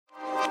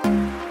You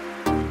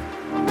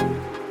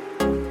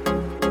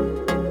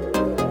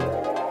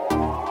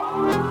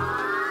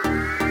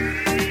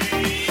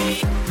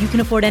can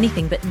afford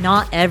anything, but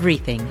not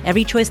everything.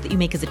 Every choice that you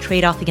make is a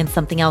trade-off against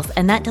something else,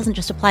 and that doesn't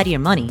just apply to your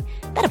money.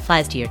 That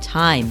applies to your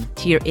time,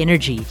 to your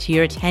energy, to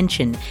your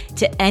attention,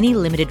 to any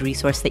limited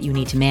resource that you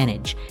need to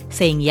manage.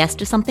 Saying yes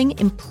to something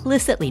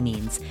implicitly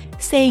means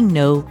saying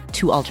no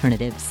to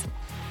alternatives.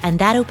 And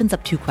that opens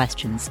up two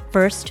questions.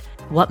 First,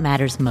 what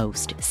matters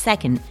most?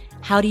 Second,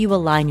 how do you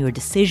align your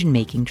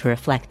decision-making to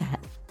reflect that?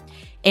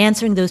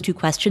 Answering those two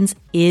questions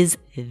is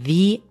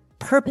the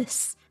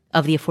purpose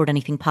of the Afford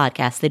Anything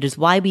podcast. That is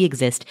why we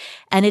exist,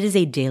 and it is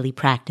a daily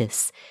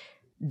practice.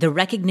 The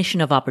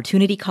recognition of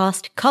opportunity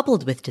cost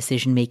coupled with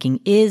decision-making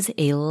is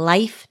a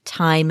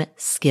lifetime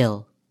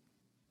skill,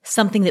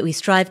 something that we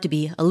strive to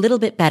be a little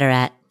bit better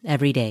at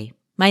every day.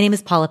 My name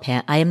is Paula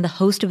Pant. I am the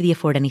host of the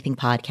Afford Anything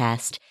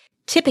podcast.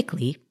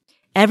 Typically,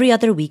 every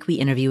other week we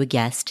interview a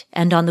guest,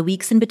 and on the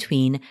weeks in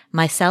between,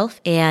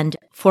 myself and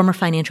former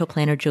financial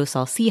planner Joe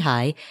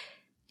Saul-Sehy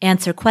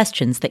answer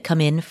questions that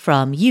come in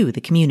from you, the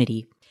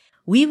community.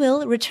 We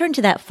will return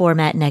to that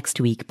format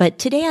next week, but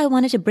today I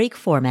wanted to break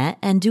format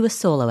and do a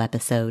solo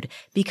episode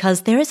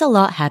because there is a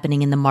lot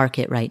happening in the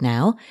market right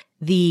now.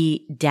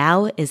 The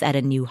Dow is at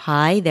a new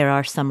high. There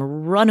are some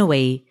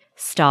runaway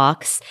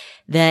stocks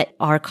that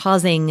are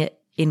causing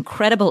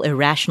incredible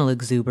irrational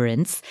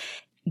exuberance.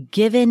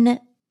 Given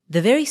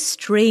the very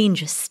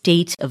strange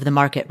state of the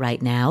market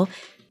right now,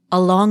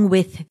 along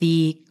with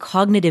the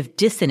cognitive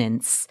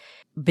dissonance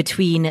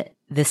between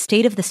the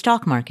state of the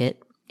stock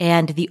market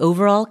and the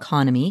overall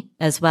economy,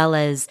 as well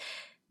as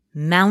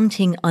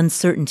mounting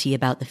uncertainty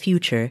about the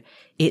future,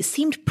 it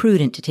seemed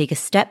prudent to take a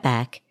step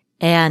back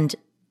and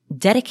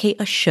dedicate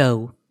a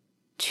show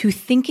to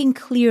thinking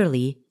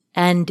clearly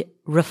and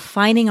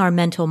refining our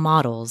mental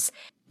models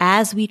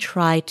as we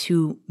try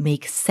to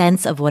make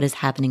sense of what is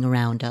happening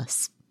around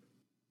us.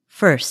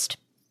 First,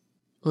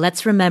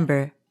 let's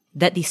remember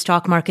that the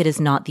stock market is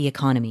not the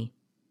economy.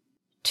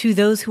 To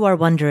those who are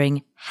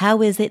wondering,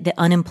 how is it that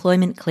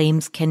unemployment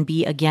claims can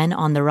be again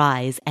on the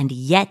rise and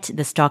yet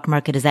the stock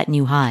market is at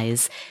new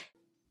highs?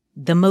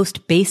 The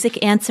most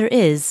basic answer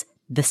is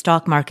the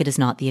stock market is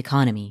not the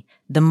economy.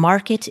 The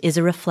market is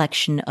a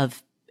reflection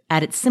of,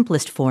 at its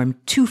simplest form,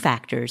 two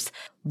factors,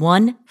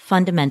 one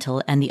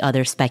fundamental and the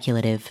other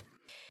speculative.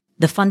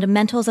 The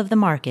fundamentals of the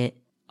market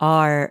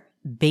are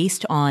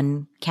based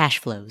on cash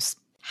flows.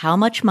 How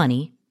much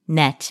money,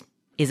 net,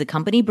 is a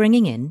company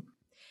bringing in?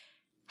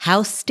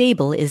 How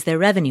stable is their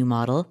revenue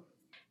model?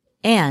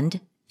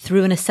 And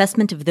through an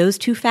assessment of those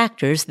two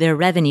factors, their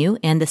revenue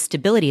and the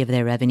stability of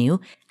their revenue,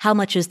 how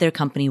much is their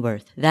company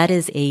worth? That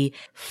is a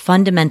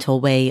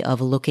fundamental way of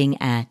looking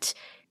at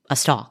a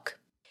stock.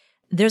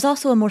 There's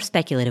also a more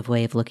speculative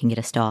way of looking at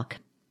a stock.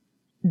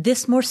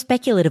 This more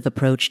speculative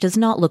approach does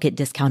not look at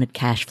discounted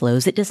cash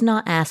flows. It does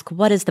not ask,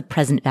 what is the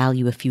present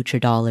value of future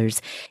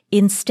dollars?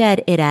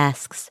 Instead, it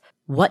asks,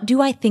 what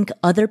do I think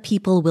other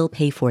people will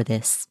pay for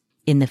this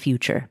in the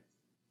future?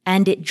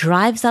 And it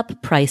drives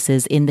up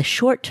prices in the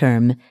short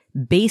term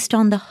based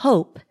on the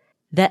hope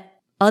that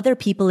other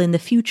people in the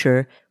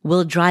future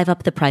will drive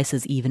up the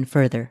prices even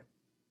further.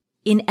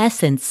 In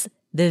essence,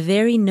 the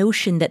very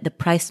notion that the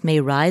price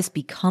may rise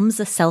becomes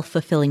a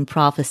self-fulfilling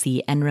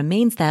prophecy and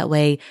remains that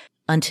way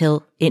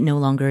until it no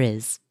longer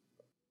is.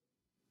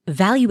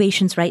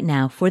 Valuations right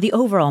now for the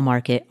overall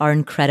market are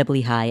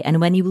incredibly high.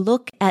 And when you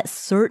look at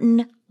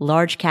certain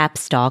large cap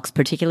stocks,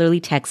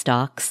 particularly tech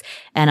stocks,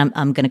 and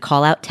I'm going to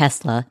call out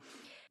Tesla,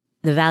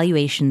 the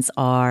valuations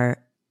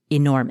are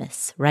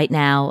enormous. Right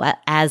now,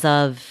 as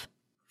of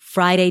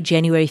Friday,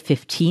 January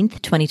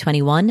 15th,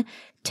 2021,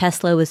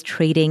 Tesla was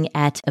trading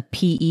at a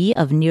PE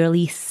of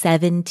nearly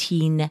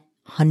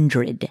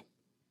 1,700.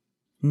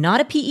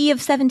 Not a PE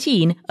of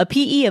 17, a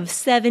PE of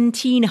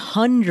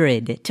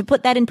 1,700. To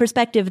put that in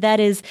perspective, that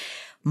is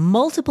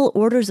multiple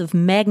orders of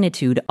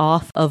magnitude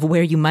off of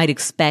where you might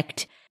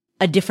expect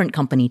a different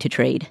company to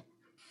trade.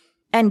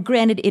 And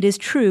granted, it is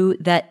true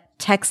that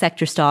tech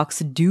sector stocks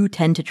do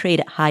tend to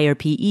trade at higher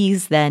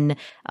PEs than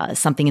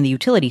something in the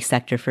utility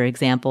sector, for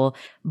example,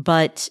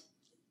 but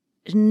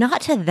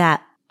not to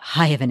that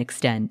high of an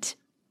extent.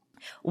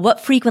 What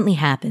frequently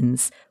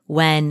happens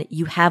when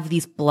you have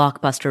these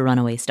blockbuster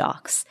runaway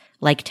stocks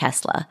like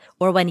Tesla,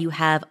 or when you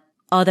have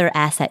other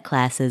asset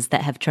classes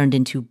that have turned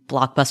into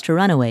blockbuster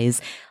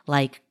runaways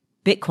like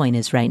Bitcoin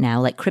is right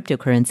now, like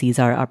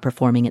cryptocurrencies are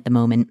performing at the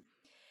moment,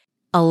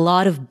 a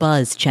lot of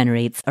buzz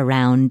generates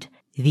around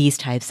these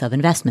types of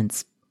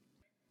investments.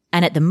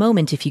 And at the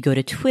moment, if you go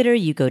to Twitter,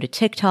 you go to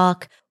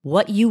TikTok,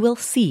 what you will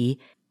see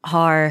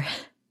are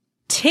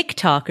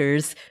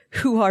TikTokers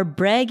who are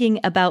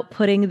bragging about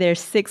putting their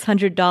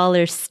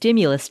 $600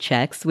 stimulus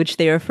checks, which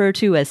they refer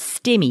to as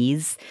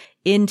stimmies,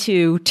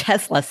 into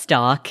Tesla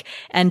stock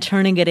and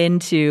turning it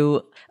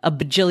into a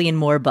bajillion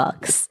more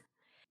bucks.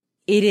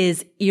 It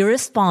is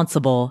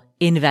irresponsible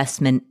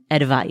investment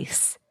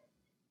advice.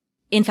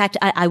 In fact,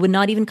 I would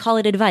not even call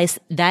it advice.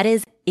 That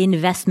is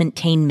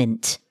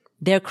investment-tainment.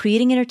 They're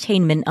creating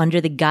entertainment under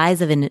the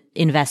guise of an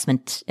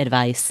investment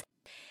advice.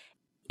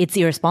 it's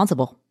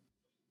irresponsible.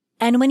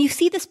 And when you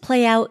see this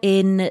play out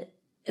in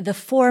the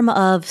form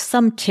of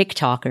some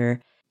TikToker,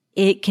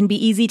 it can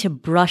be easy to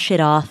brush it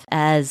off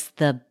as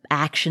the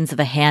actions of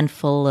a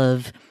handful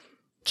of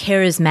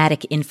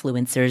charismatic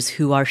influencers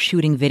who are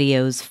shooting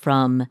videos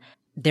from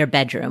their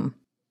bedroom.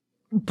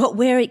 But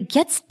where it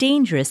gets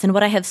dangerous, and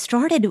what I have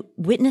started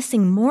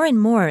witnessing more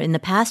and more in the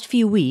past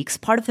few weeks,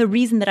 part of the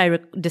reason that I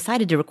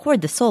decided to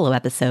record the solo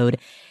episode,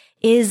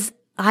 is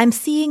I'm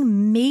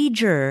seeing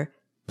major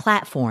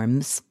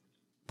platforms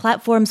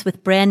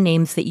with brand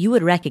names that you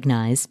would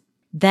recognize,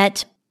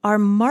 that are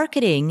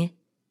marketing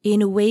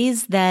in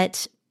ways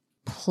that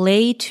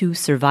play to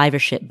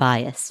survivorship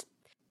bias.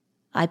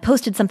 I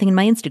posted something in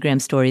my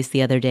Instagram stories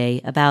the other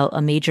day about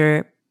a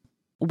major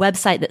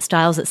website that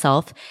styles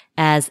itself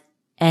as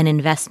an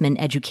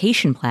investment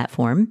education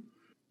platform.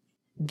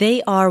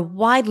 They are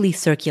widely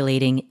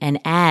circulating an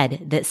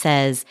ad that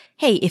says,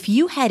 hey, if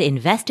you had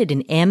invested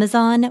in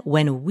Amazon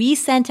when we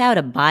sent out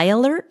a buy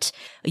alert,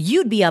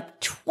 you'd be up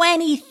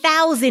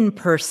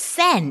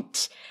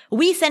 20,000%.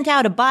 We sent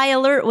out a buy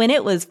alert when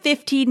it was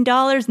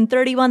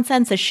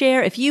 $15.31 a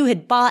share. If you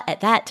had bought at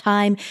that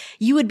time,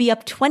 you would be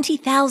up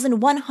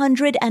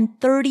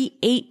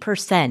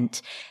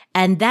 20,138%.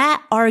 And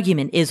that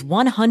argument is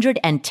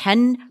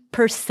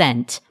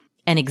 110%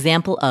 an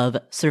example of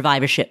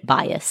survivorship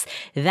bias.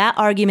 That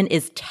argument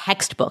is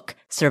textbook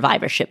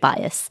survivorship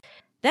bias.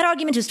 That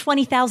argument is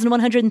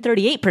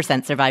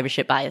 20,138%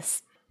 survivorship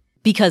bias.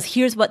 Because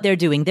here's what they're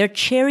doing. They're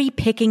cherry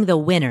picking the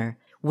winner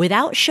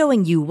without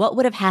showing you what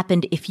would have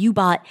happened if you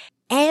bought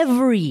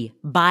every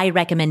buy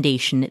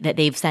recommendation that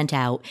they've sent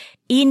out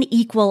in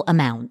equal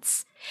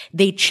amounts.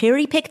 They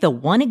cherry pick the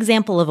one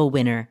example of a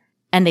winner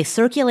and they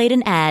circulate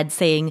an ad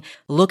saying,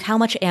 look how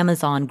much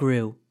Amazon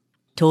grew.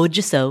 Told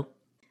you so.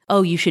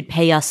 Oh, you should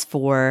pay us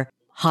for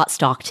hot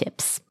stock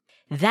tips.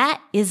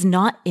 That is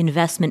not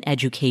investment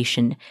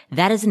education.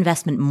 That is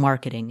investment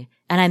marketing.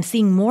 And I'm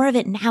seeing more of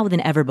it now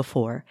than ever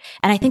before.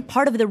 And I think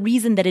part of the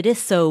reason that it is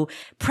so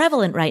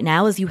prevalent right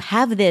now is you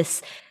have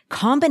this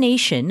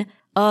combination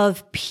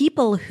of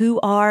people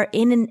who are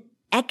in an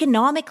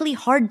economically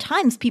hard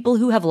times, people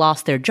who have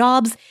lost their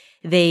jobs,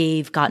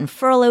 they've gotten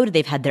furloughed,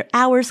 they've had their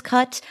hours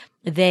cut,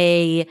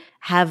 they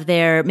have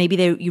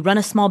you run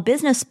a small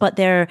business, but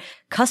their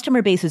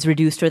customer base is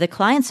reduced or the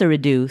clients are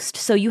reduced.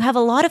 So you have a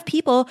lot of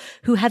people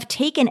who have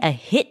taken a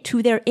hit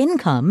to their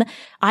income.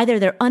 Either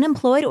they're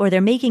unemployed or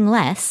they're making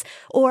less,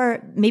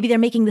 or maybe they're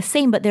making the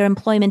same, but their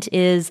employment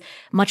is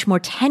much more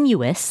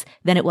tenuous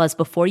than it was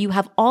before. You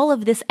have all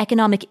of this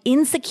economic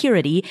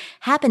insecurity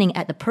happening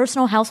at the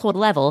personal household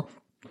level,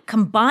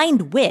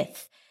 combined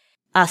with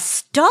a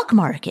stock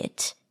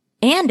market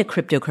and a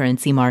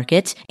cryptocurrency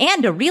market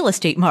and a real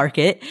estate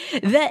market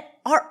that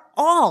are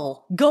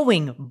all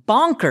going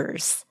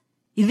bonkers.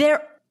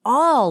 They're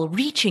all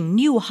reaching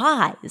new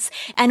highs.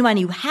 And when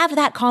you have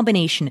that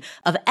combination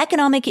of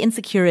economic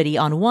insecurity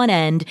on one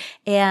end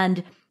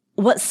and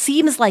what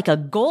seems like a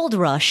gold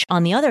rush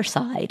on the other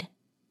side,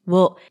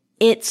 well,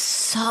 it's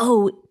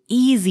so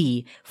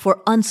easy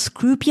for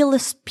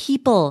unscrupulous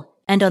people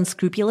and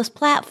unscrupulous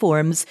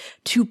platforms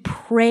to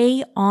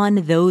prey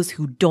on those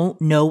who don't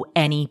know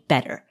any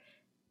better.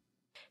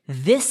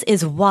 This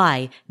is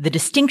why the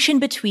distinction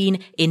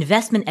between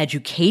investment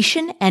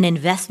education and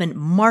investment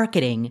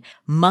marketing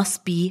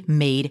must be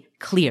made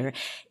clear.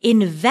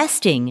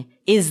 Investing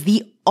is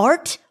the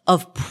art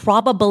of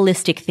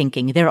probabilistic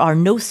thinking. There are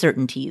no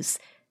certainties.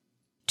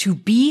 To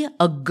be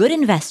a good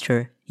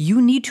investor,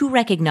 you need to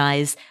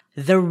recognize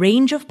the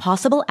range of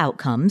possible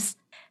outcomes,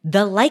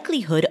 the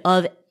likelihood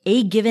of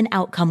a given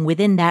outcome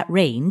within that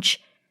range,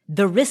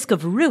 the risk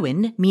of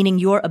ruin, meaning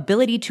your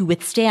ability to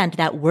withstand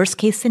that worst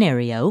case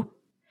scenario,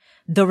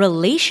 the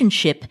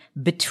relationship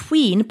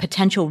between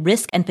potential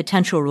risk and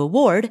potential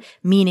reward,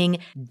 meaning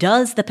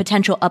does the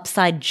potential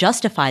upside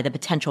justify the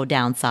potential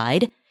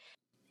downside,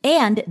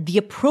 and the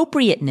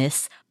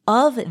appropriateness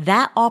of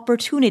that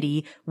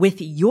opportunity with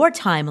your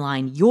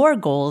timeline, your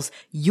goals,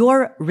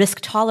 your risk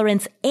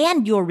tolerance,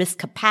 and your risk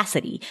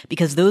capacity,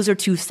 because those are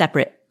two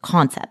separate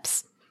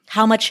concepts.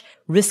 How much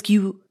risk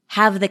you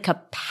have the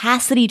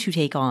capacity to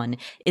take on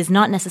is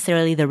not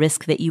necessarily the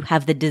risk that you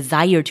have the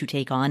desire to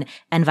take on,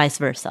 and vice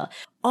versa.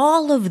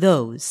 All of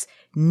those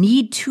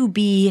need to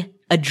be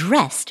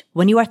addressed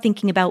when you are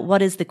thinking about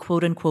what is the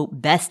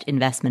quote-unquote best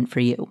investment for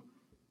you.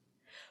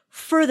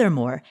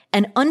 Furthermore,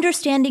 an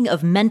understanding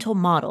of mental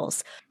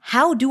models.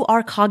 How do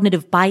our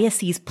cognitive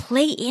biases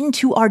play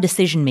into our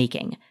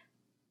decision-making?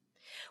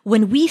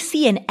 When we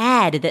see an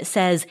ad that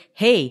says,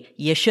 hey,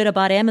 you should have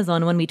bought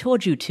Amazon when we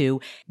told you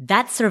to,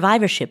 that's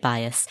survivorship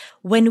bias.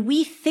 When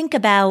we think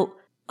about,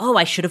 oh,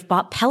 I should have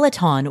bought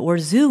Peloton or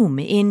Zoom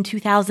in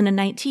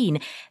 2019,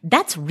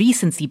 that's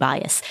recency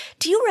bias.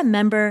 Do you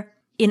remember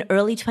in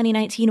early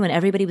 2019 when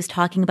everybody was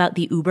talking about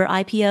the Uber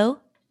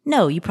IPO?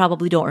 No, you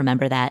probably don't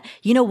remember that.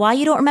 You know why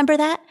you don't remember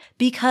that?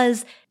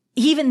 Because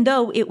even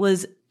though it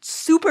was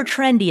super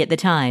trendy at the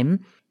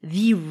time,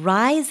 the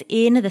rise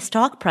in the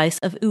stock price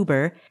of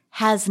Uber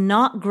has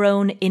not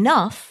grown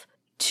enough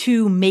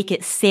to make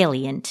it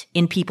salient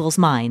in people's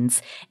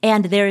minds.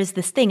 And there is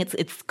this thing,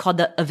 it's called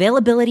the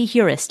availability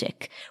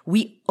heuristic.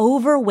 We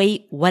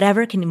overweight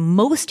whatever can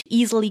most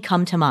easily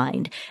come to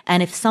mind.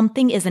 And if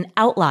something is an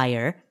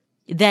outlier,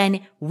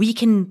 then we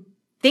can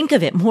think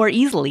of it more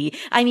easily.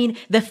 I mean,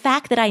 the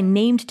fact that I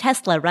named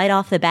Tesla right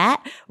off the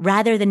bat,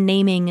 rather than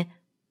naming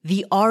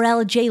the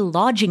RLJ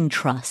Lodging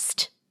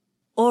Trust,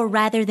 or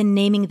rather than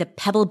naming the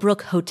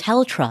Pebblebrook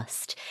Hotel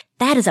Trust,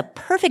 that is a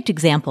perfect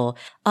example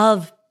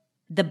of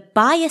the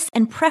bias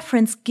and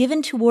preference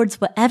given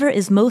towards whatever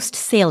is most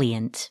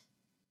salient.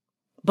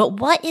 But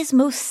what is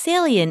most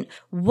salient,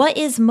 what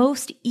is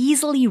most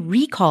easily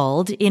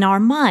recalled in our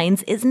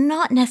minds is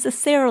not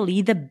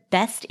necessarily the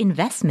best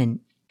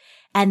investment.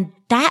 And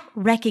that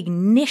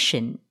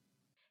recognition,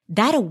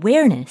 that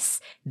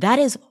awareness, that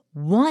is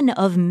one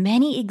of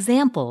many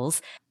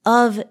examples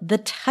of the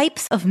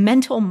types of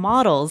mental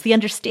models, the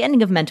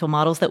understanding of mental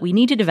models that we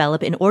need to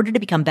develop in order to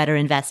become better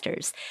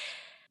investors.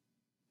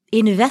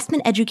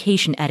 Investment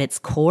education at its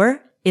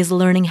core is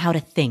learning how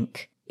to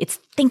think. It's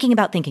thinking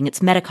about thinking. It's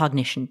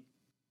metacognition.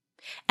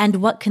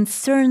 And what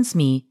concerns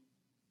me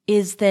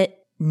is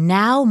that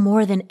now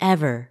more than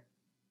ever,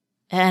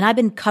 and I've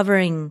been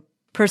covering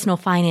personal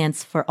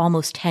finance for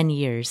almost 10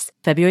 years.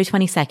 February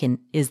 22nd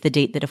is the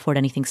date that Afford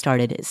Anything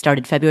started. It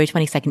started February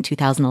 22nd,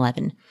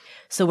 2011.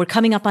 So we're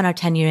coming up on our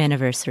 10-year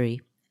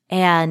anniversary.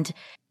 And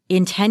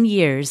in 10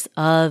 years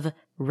of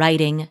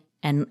writing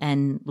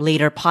and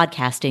later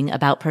podcasting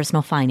about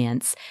personal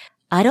finance,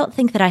 I don't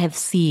think that I have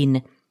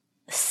seen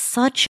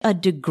such a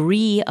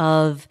degree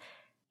of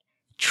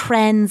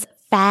trends,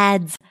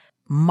 fads,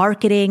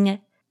 marketing,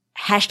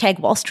 hashtag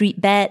Wall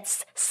Street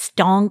bets,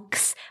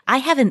 stonks. I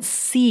haven't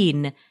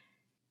seen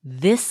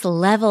this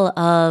level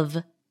of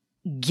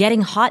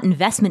getting hot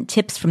investment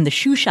tips from the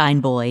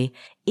shoeshine boy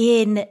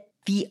in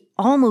the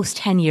almost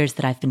 10 years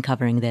that I've been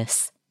covering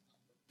this.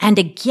 And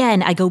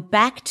again, I go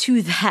back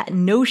to that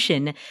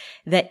notion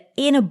that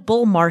in a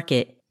bull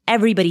market,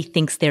 everybody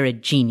thinks they're a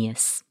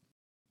genius.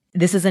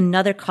 This is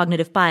another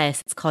cognitive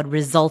bias. It's called the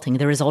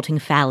resulting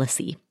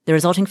fallacy. The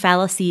resulting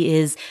fallacy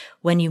is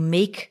when you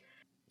make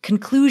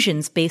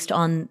conclusions based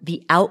on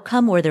the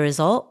outcome or the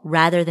result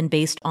rather than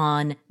based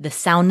on the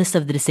soundness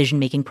of the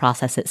decision-making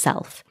process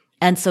itself.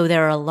 And so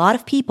there are a lot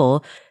of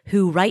people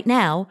who right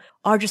now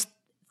are just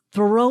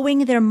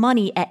throwing their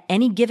money at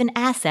any given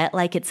asset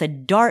like it's a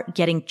dart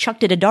getting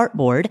chucked at a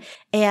dartboard,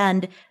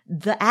 and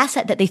the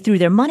asset that they threw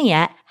their money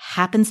at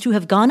happens to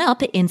have gone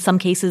up, in some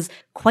cases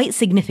quite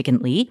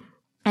significantly.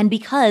 And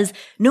because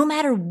no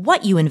matter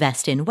what you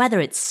invest in, whether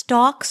it's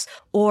stocks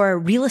or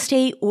real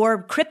estate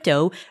or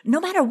crypto,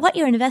 no matter what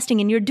you're investing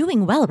in, you're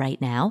doing well right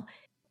now.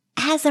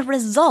 As a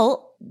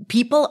result,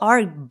 people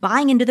are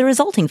buying into the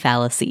resulting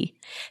fallacy.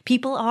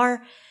 People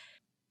are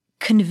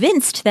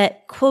convinced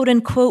that, quote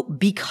unquote,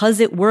 because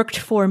it worked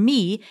for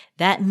me,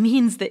 that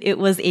means that it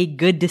was a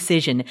good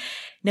decision.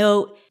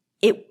 No,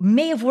 it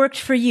may have worked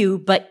for you,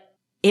 but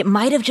it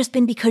might have just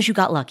been because you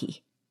got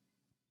lucky.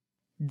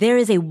 There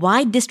is a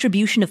wide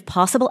distribution of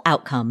possible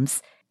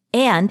outcomes,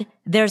 and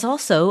there's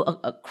also,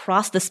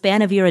 across the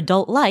span of your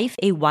adult life,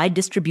 a wide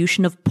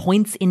distribution of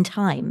points in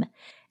time.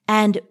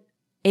 And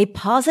a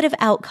positive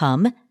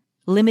outcome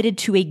limited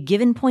to a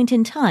given point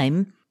in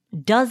time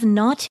does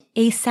not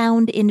a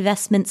sound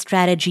investment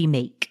strategy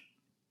make.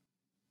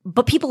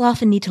 But people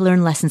often need to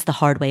learn lessons the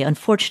hard way,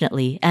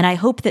 unfortunately, and I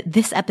hope that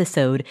this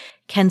episode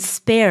can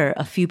spare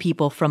a few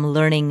people from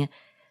learning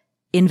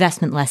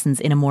investment lessons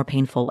in a more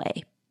painful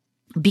way.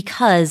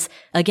 Because,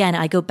 again,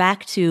 I go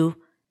back to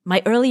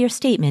my earlier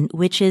statement,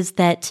 which is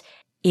that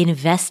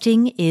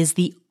investing is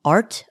the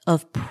art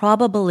of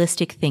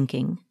probabilistic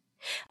thinking.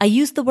 I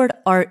use the word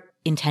art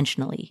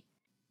intentionally.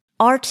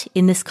 Art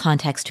in this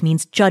context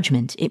means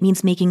judgment. It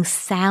means making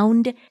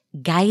sound,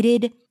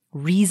 guided,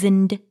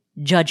 reasoned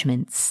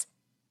judgments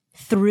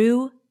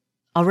through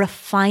a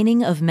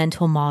refining of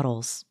mental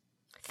models,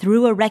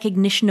 through a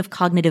recognition of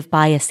cognitive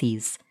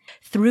biases,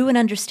 through an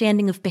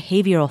understanding of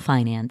behavioral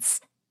finance.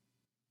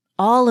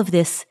 All of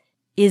this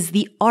is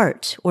the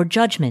art or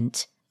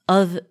judgment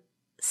of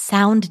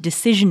sound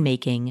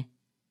decision-making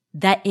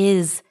that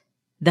is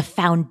the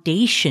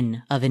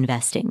foundation of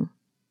investing.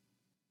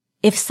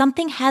 If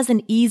something has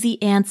an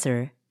easy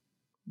answer,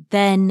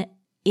 then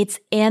its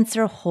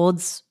answer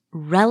holds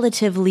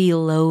relatively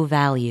low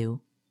value.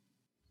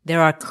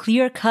 There are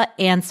clear-cut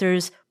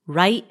answers,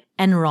 right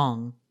and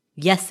wrong,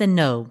 yes and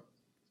no.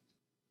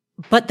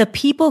 But the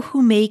people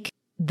who make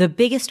the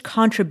biggest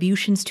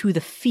contributions to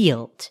the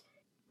field,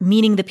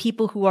 meaning the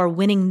people who are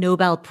winning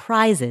Nobel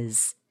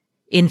Prizes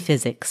in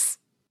physics,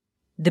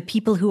 the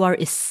people who are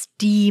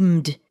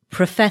esteemed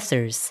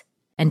professors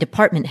and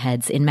department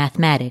heads in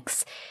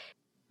mathematics,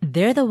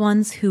 they're the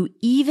ones who,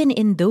 even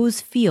in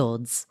those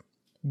fields,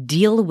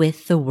 deal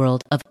with the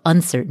world of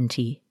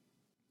uncertainty.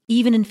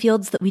 Even in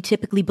fields that we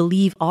typically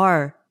believe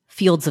are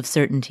fields of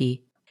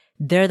certainty,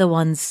 they're the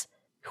ones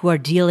who are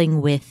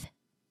dealing with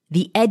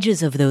the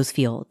edges of those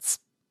fields,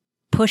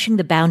 pushing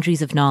the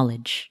boundaries of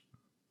knowledge,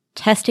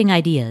 testing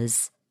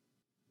ideas,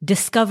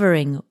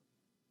 discovering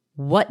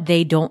what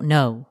they don't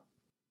know.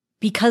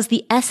 Because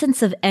the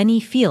essence of any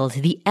field,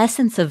 the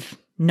essence of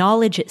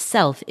knowledge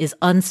itself is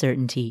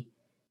uncertainty,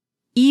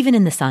 even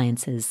in the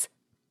sciences.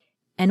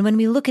 And when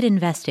we look at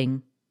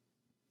investing,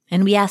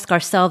 and we ask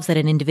ourselves at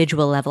an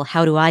individual level,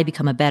 how do I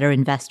become a better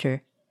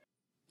investor?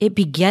 It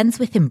begins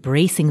with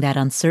embracing that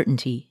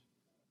uncertainty.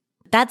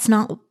 That's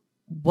not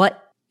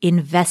what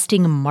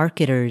investing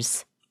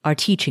marketers are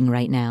teaching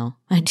right now.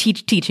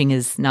 Teaching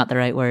is not the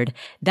right word.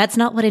 That's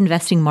not what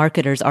investing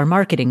marketers are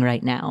marketing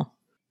right now.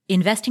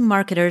 Investing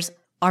marketers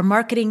are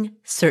marketing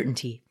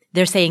certainty.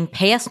 They're saying,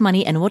 pay us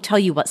money and we'll tell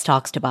you what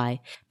stocks to buy.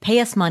 Pay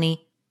us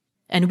money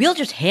and we'll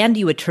just hand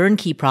you a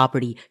turnkey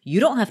property. You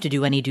don't have to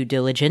do any due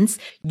diligence.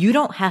 You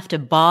don't have to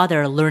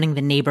bother learning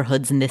the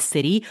neighborhoods in this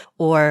city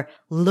or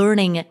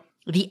learning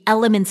the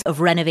elements of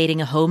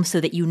renovating a home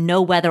so that you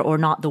know whether or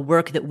not the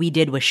work that we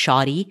did was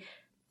shoddy.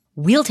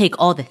 We'll take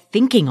all the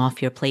thinking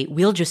off your plate.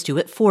 We'll just do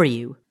it for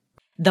you.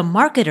 The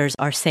marketers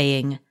are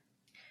saying,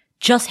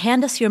 just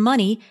hand us your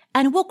money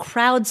and we'll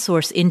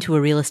crowdsource into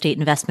a real estate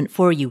investment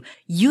for you.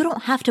 You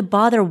don't have to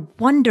bother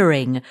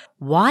wondering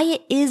why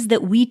it is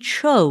that we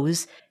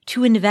chose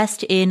to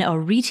invest in a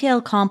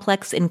retail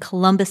complex in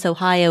Columbus,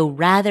 Ohio,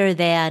 rather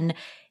than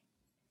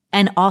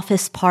an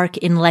office park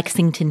in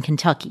Lexington,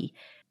 Kentucky.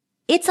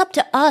 It's up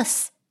to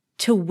us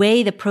to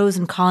weigh the pros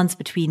and cons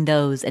between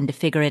those and to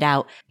figure it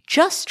out.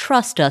 Just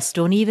trust us.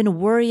 Don't even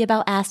worry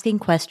about asking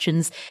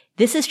questions.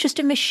 This is just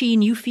a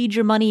machine. You feed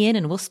your money in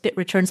and we'll spit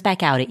returns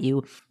back out at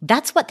you.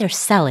 That's what they're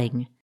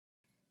selling.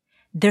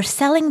 They're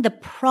selling the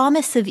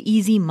promise of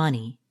easy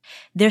money.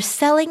 They're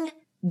selling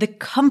the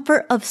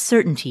comfort of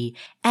certainty.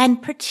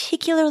 And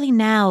particularly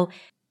now,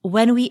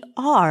 when we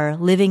are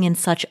living in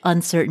such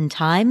uncertain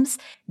times,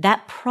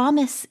 that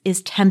promise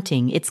is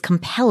tempting. It's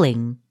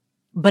compelling,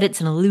 but it's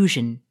an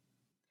illusion.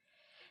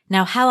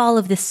 Now, how all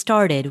of this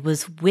started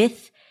was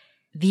with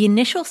the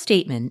initial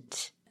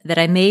statement that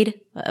I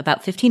made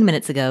about 15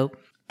 minutes ago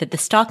that the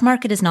stock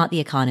market is not the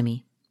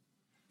economy.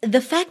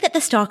 The fact that the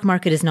stock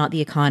market is not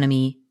the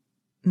economy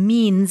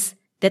means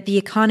that the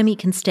economy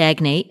can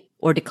stagnate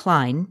or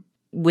decline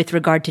with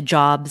regard to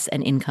jobs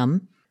and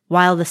income,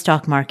 while the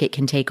stock market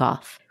can take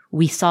off.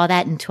 We saw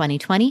that in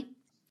 2020,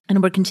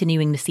 and we're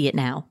continuing to see it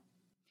now.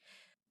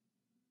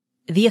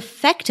 The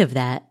effect of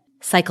that,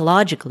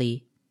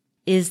 psychologically,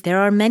 is there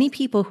are many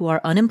people who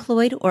are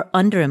unemployed or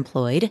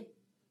underemployed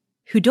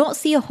who don't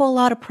see a whole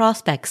lot of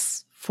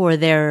prospects for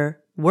their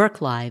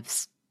work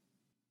lives,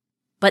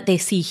 but they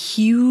see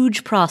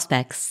huge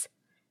prospects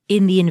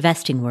in the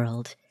investing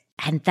world.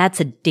 And that's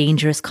a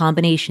dangerous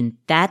combination.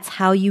 That's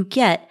how you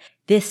get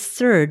this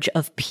surge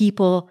of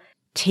people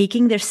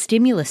taking their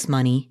stimulus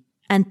money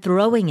and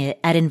throwing it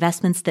at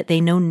investments that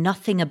they know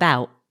nothing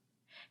about.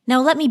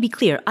 Now, let me be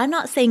clear. I'm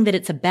not saying that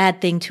it's a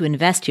bad thing to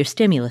invest your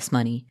stimulus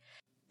money.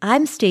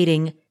 I'm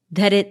stating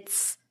that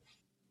it's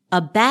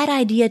a bad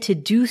idea to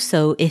do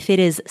so if it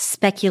is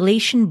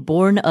speculation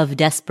born of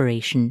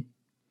desperation.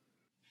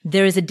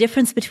 There is a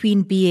difference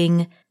between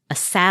being a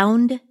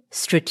sound,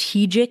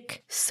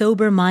 strategic,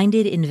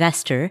 sober-minded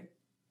investor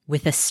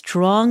with a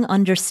strong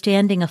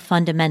understanding of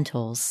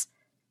fundamentals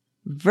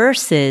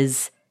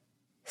versus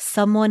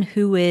someone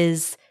who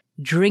is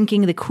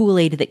drinking the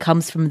Kool-Aid that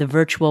comes from the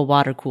virtual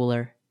water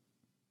cooler.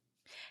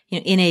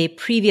 In a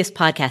previous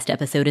podcast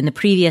episode, in the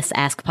previous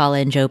Ask Paula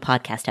and Joe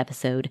podcast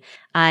episode,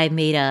 I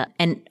made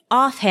an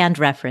offhand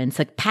reference,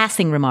 a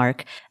passing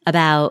remark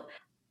about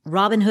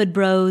Robinhood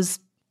Bros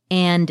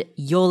and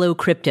YOLO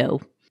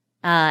crypto.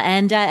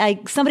 And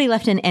somebody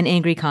left an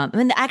angry comment. I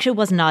mean, actually, it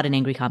was not an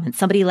angry comment.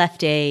 Somebody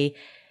left a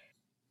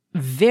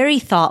very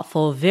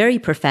thoughtful, very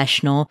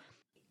professional,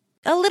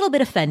 a little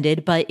bit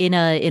offended, but in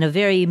a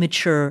very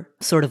mature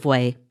sort of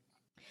way,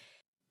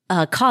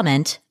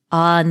 comment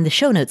on the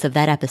show notes of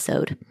that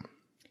episode,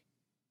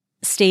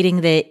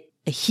 stating that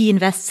he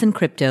invests in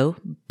crypto,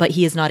 but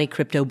he is not a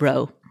crypto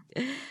bro.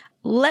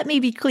 Let me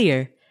be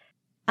clear.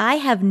 I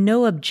have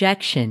no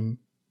objection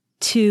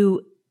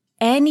to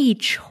any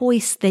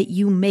choice that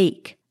you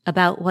make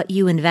about what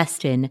you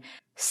invest in,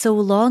 so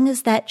long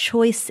as that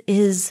choice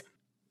is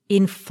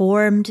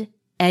informed,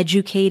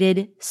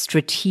 educated,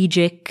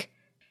 strategic,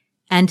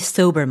 and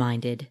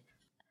sober-minded.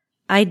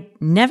 I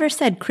never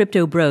said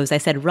crypto bros. I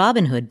said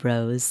Robinhood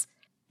bros.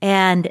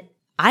 And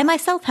I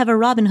myself have a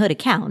Robinhood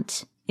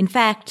account. In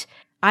fact,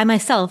 I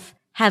myself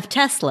have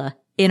Tesla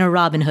in a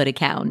Robinhood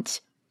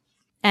account.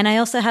 And I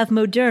also have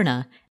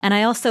Moderna. And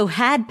I also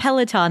had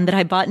Peloton that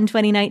I bought in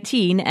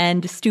 2019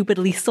 and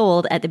stupidly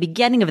sold at the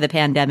beginning of the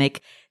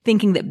pandemic,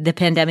 thinking that the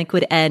pandemic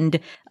would end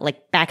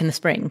like back in the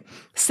spring.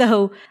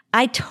 So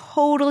I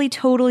totally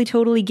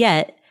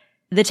get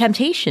the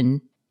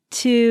temptation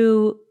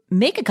to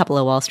make a couple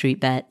of Wall Street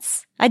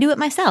bets. I do it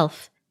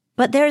myself.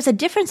 But there's a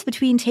difference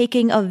between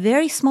taking a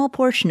very small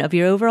portion of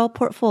your overall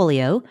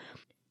portfolio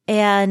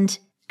and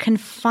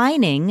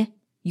confining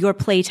your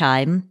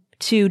playtime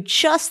to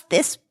just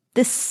this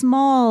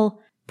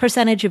small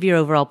percentage of your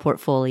overall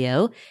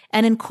portfolio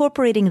and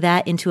incorporating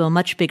that into a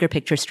much bigger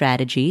picture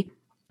strategy.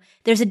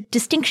 There's a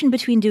distinction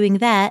between doing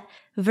that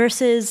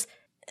versus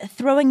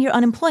throwing your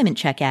unemployment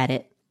check at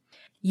it.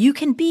 You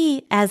can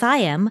be, as I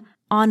am,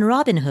 on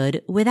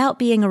Robinhood without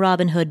being a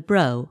Robinhood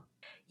bro.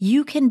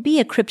 You can be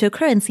a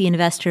cryptocurrency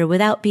investor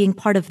without being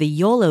part of the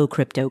YOLO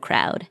crypto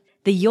crowd.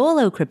 The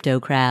YOLO crypto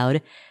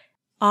crowd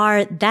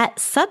are that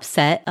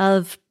subset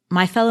of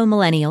my fellow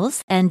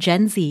millennials and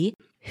Gen Z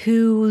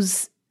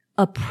whose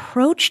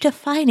approach to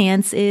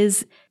finance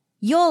is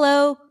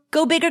YOLO,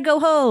 go big or go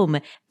home.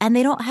 And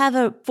they don't have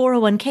a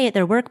 401k at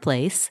their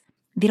workplace.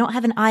 They don't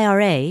have an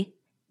IRA.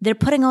 They're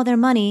putting all their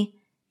money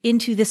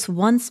into this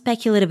one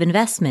speculative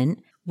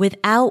investment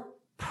without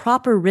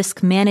proper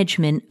risk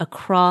management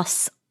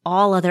across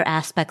all other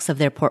aspects of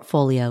their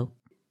portfolio.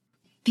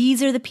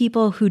 These are the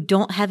people who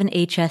don't have an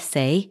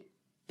HSA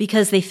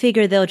because they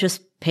figure they'll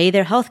just pay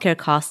their healthcare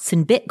costs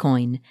in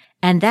Bitcoin.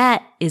 And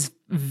that is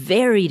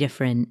very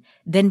different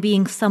than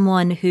being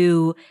someone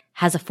who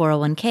has a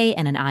 401k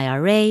and an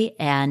IRA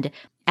and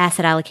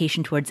asset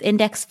allocation towards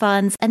index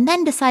funds, and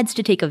then decides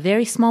to take a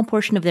very small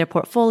portion of their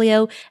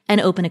portfolio and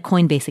open a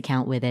Coinbase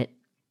account with it.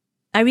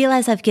 I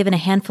realize I've given a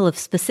handful of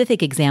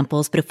specific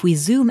examples, but if we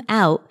zoom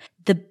out,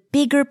 the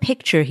bigger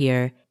picture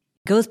here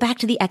goes back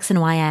to the X and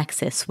Y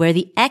axis, where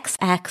the X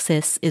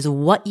axis is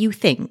what you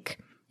think.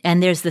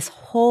 And there's this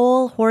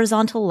whole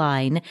horizontal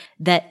line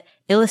that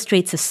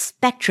illustrates a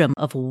spectrum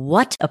of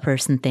what a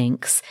person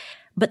thinks.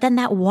 But then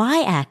that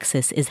Y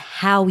axis is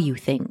how you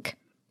think.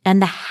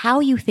 And the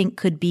how you think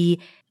could be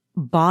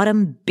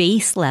bottom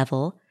base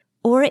level,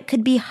 or it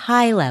could be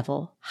high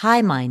level,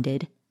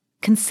 high-minded,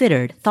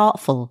 considered,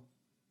 thoughtful.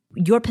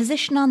 Your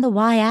position on the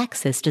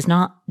Y-axis does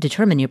not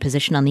determine your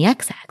position on the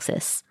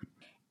X-axis.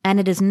 And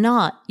it is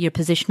not your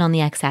position on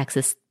the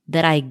X-axis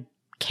that I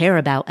care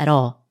about at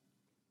all.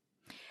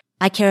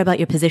 I care about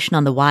your position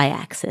on the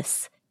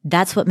Y-axis.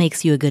 That's what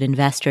makes you a good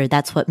investor.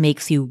 That's what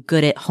makes you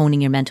good at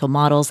honing your mental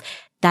models.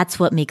 That's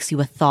what makes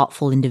you a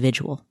thoughtful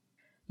individual.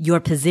 Your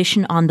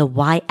position on the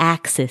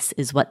Y-axis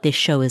is what this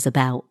show is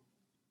about.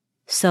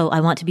 So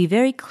I want to be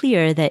very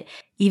clear that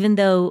even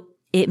though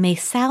it may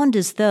sound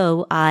as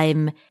though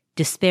I'm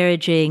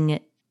disparaging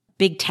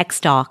big tech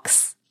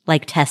stocks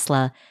like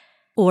Tesla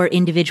or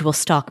individual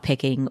stock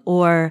picking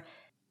or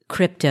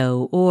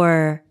crypto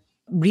or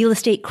real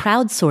estate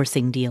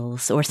crowdsourcing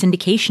deals or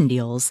syndication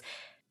deals,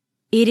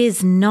 it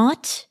is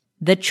not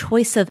the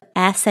choice of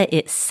asset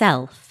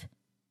itself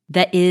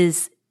that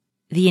is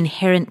the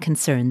inherent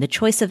concern. The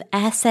choice of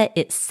asset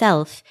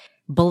itself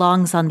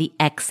belongs on the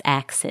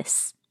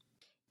X-axis.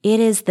 It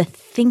is the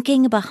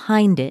thinking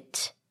behind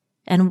it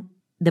and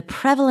the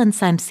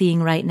prevalence I'm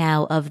seeing right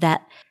now of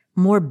that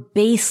more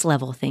base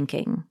level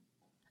thinking,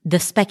 the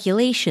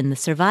speculation, the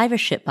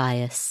survivorship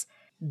bias,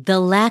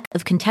 the lack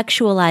of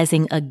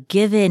contextualizing a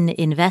given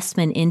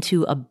investment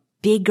into a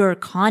bigger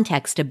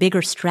context, a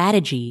bigger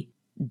strategy.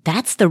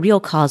 That's the real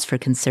cause for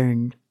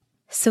concern.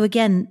 So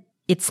again,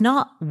 it's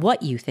not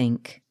what you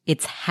think,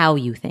 it's how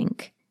you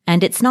think.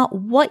 And it's not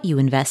what you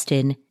invest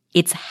in,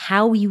 it's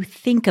how you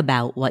think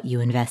about what you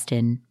invest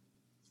in.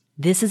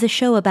 This is a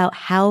show about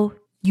how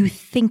you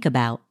think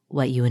about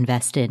what you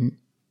invest in.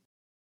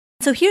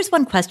 So here's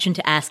one question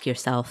to ask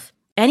yourself.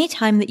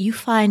 Anytime that you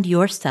find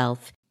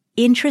yourself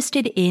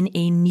interested in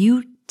a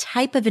new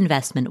type of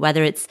investment,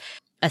 whether it's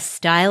a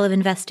style of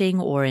investing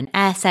or an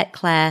asset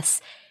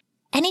class,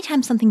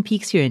 anytime something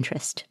piques your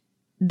interest,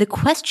 the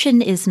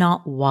question is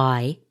not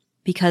why,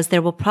 because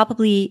there will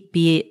probably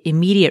be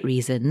immediate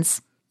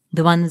reasons,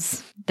 the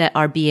ones that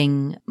are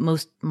being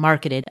most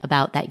marketed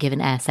about that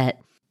given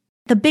asset.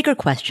 The bigger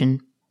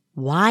question,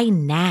 why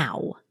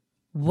now?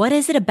 What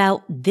is it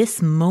about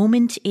this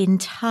moment in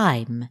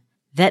time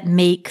that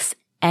makes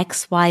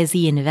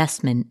XYZ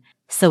investment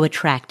so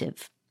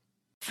attractive?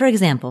 For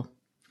example,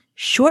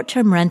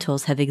 short-term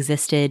rentals have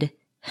existed.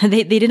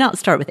 They did not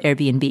start with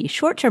Airbnb.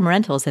 Short-term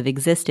rentals have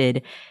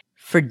existed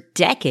for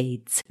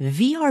decades.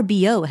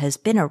 VRBO has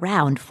been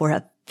around for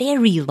a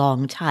very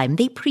long time.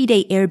 They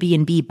predate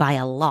Airbnb by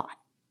a lot.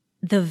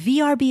 The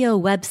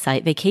VRBO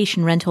website,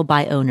 Vacation Rental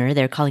by Owner,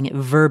 they're calling it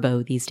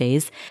Vrbo these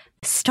days,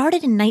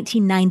 started in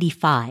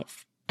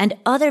 1995. And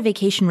other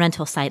vacation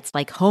rental sites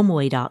like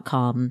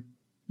HomeAway.com,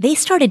 they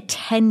started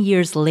 10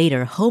 years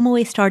later.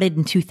 HomeAway started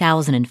in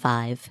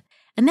 2005.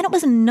 And then it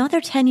was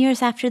another 10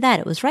 years after that.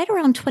 It was right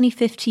around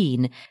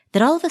 2015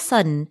 that all of a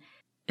sudden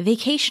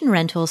vacation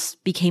rentals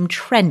became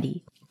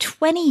trendy.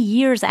 20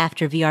 years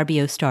after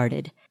VRBO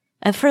started.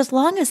 For as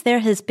long as there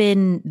has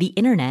been the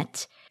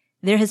internet,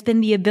 there has been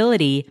the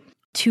ability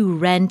to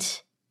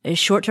rent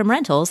short-term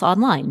rentals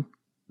online.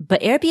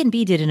 But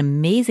Airbnb did an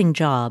amazing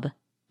job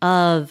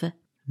of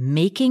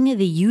making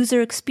the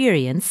user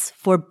experience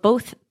for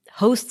both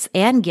hosts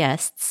and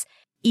guests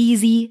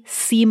easy,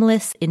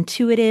 seamless,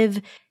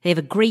 intuitive. They have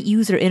a great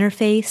user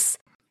interface.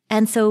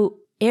 And so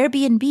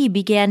Airbnb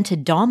began to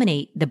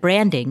dominate the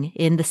branding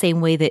in the same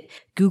way that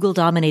Google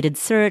dominated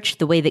search,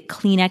 the way that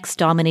Kleenex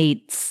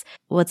dominates,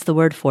 what's the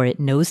word for it,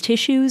 nose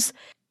tissues,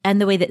 and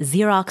the way that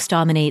Xerox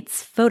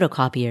dominates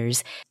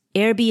photocopiers.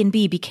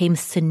 Airbnb became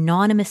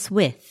synonymous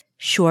with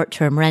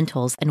short-term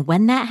rentals. And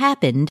when that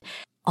happened,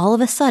 all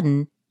of a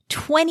sudden,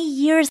 20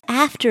 years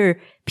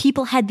after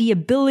people had the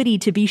ability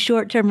to be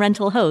short-term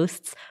rental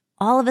hosts,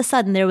 all of a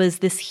sudden there was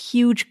this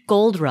huge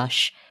gold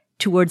rush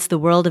towards the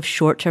world of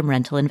short-term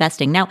rental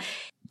investing. Now,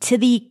 to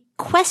the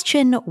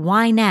question,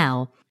 why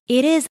now?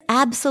 It is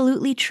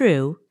absolutely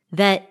true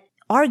that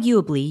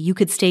arguably you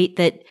could state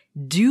that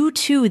due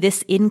to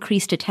this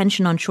increased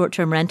attention on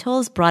short-term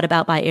rentals brought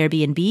about by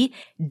Airbnb,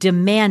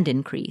 demand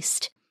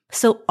increased.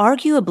 So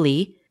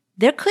arguably,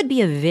 there could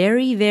be a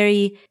very,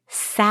 very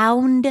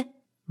sound,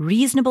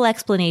 reasonable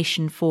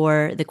explanation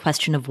for the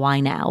question of why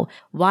now.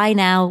 Why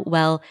now?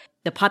 Well,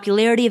 the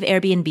popularity of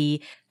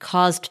Airbnb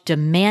caused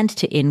demand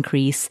to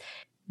increase.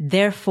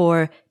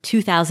 Therefore,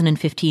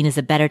 2015 is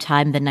a better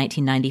time than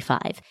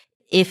 1995.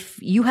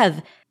 If you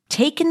have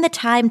taken the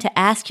time to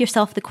ask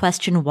yourself the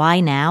question, why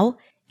now?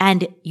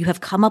 And you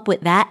have come up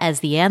with that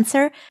as the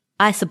answer,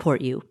 I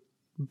support you.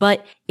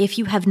 But if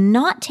you have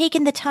not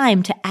taken the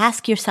time to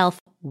ask yourself,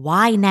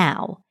 why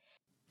now?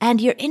 And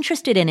you're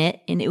interested in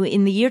it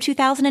in the year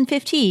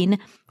 2015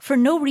 for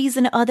no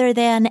reason other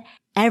than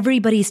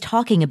everybody's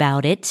talking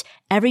about it,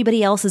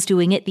 everybody else is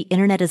doing it, the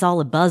internet is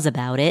all abuzz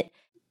about it,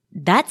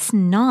 that's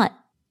not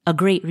a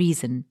great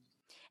reason.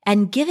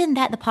 And given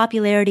that the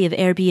popularity of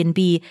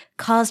Airbnb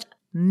caused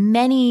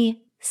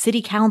many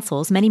city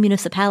councils, many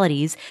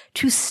municipalities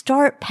to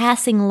start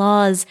passing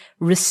laws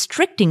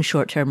restricting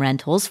short-term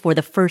rentals for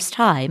the first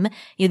time,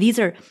 these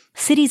are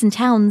cities and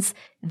towns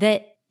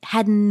that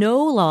had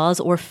no laws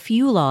or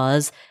few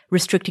laws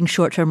restricting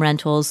short-term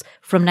rentals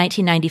from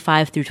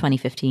 1995 through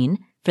 2015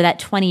 for that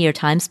 20-year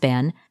time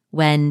span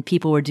when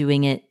people were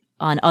doing it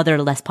on other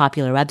less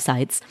popular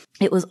websites.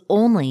 It was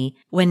only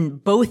when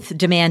both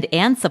demand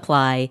and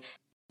supply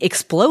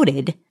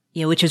exploded,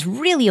 which has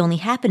really only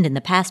happened in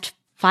the past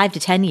 5 to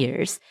 10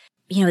 years,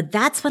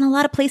 that's when a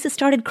lot of places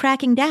started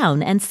cracking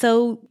down. And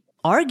so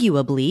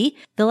arguably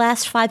the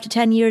last 5 to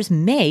 10 years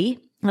may,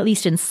 at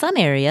least in some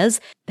areas,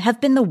 have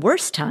been the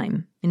worst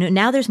time.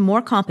 Now there's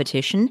more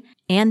competition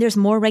and there's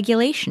more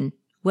regulation.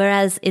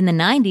 Whereas in the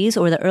 90s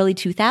or the early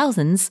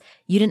 2000s,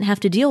 you didn't have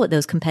to deal with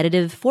those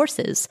competitive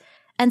forces.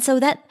 And so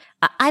that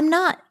I'm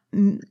not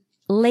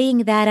laying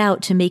that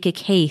out to make a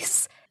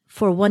case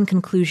for one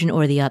conclusion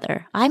or the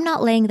other. I'm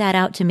not laying that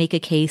out to make a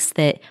case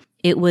that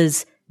it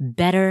was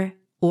better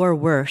or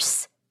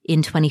worse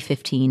in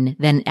 2015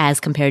 than as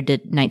compared to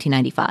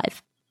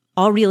 1995.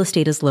 All real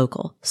estate is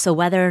local. So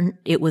whether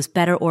it was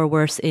better or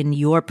worse in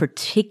your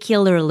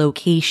particular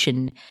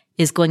location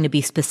is going to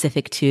be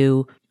specific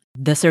to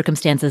the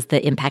circumstances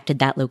that impacted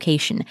that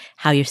location,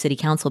 how your city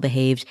council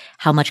behaved,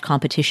 how much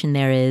competition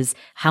there is,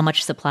 how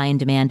much supply and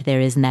demand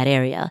there is in that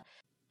area.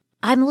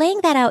 I'm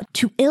laying that out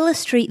to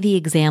illustrate the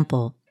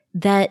example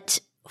that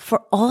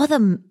for all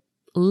the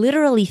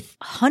literally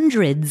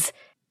hundreds,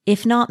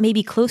 if not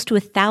maybe close to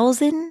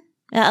 1,000,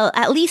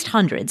 at least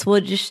hundreds,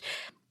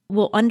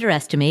 we'll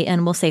underestimate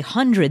and we'll say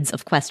hundreds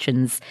of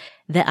questions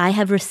that I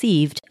have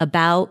received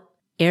about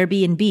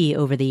Airbnb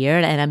over the year,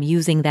 and I'm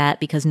using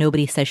that because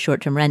nobody says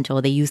short-term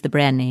rental. They use the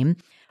brand name.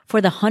 For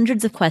the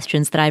hundreds of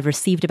questions that I've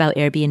received about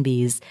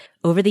Airbnbs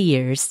over the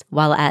years,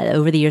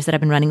 over the years that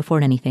I've been running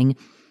For Anything,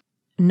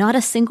 not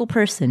a single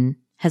person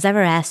has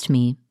ever asked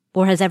me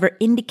or has ever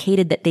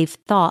indicated that they've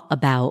thought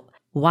about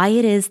why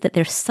it is that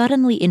they're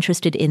suddenly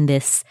interested in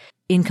this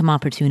income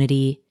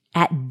opportunity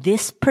at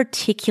this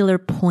particular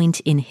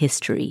point in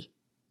history.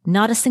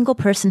 Not a single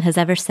person has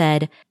ever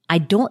said, I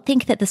don't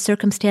think that the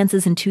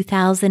circumstances in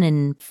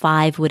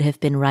 2005 would have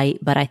been right,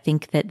 but I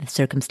think that the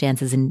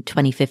circumstances in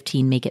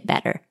 2015 make it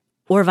better,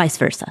 or vice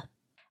versa.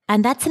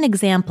 And that's an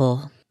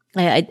example.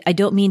 I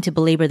don't mean to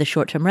belabor the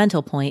short-term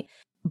rental point,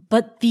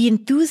 but the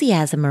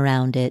enthusiasm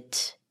around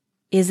it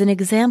is an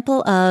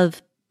example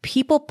of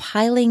people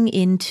piling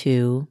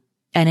into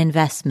an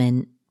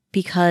investment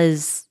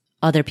because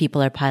other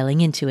people are piling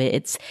into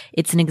it.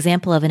 It's an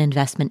example of an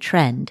investment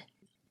trend.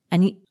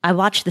 And I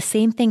watched the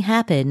same thing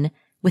happen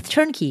with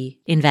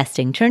turnkey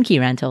investing, turnkey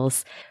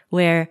rentals,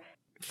 where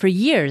for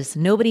years,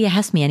 nobody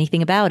asked me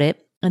anything about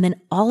it. And then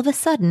all of a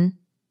sudden,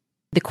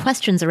 the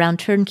questions around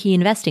turnkey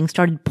investing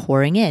started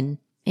pouring in.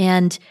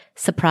 And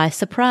surprise,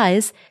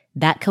 surprise,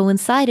 that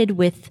coincided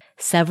with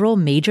several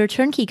major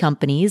turnkey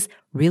companies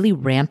really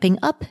ramping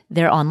up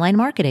their online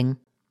marketing.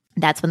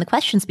 That's when the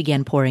questions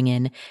began pouring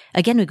in.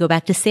 Again, we go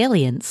back to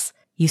salience.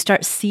 You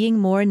start seeing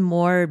more and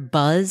more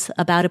buzz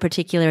about a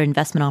particular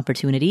investment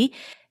opportunity,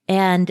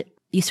 and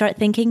you start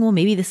thinking, well,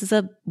 maybe this is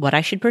what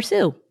I should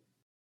pursue.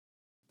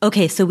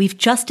 Okay, so we've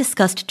just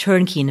discussed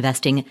turnkey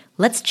investing.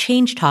 Let's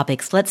change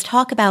topics. Let's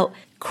talk about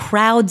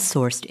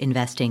crowdsourced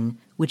investing,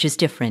 which is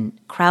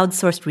different.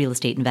 Crowdsourced real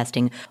estate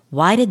investing.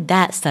 Why did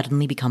that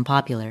suddenly become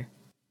popular?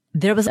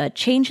 There was a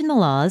change in the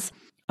laws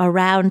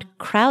around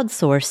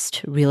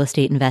crowdsourced real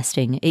estate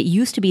investing. It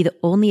used to be that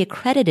only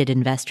accredited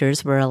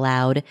investors were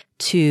allowed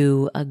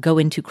to go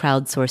into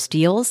crowdsourced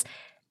deals.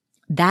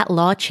 That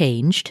law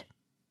changed,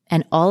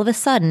 and all of a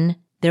sudden,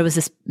 there was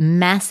this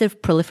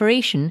massive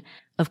proliferation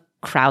of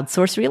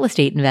crowdsourced real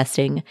estate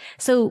investing.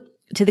 So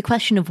to the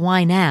question of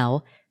why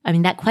now,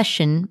 that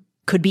question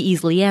could be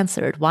easily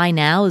answered. Why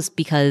now is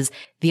because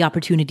the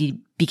opportunity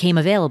became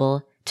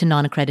available to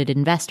non-accredited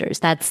investors.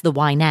 That's the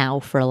why now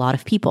for a lot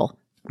of people.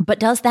 But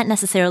does that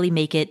necessarily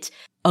make it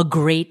a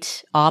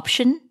great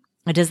option?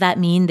 Or does that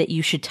mean that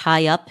you should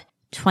tie up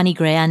 20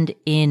 grand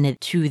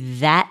into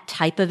that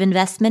type of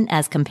investment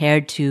as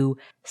compared to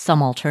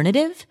some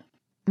alternative?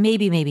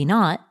 Maybe, maybe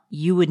not.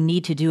 You would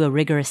need to do a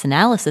rigorous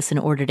analysis in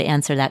order to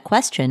answer that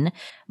question,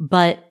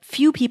 but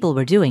few people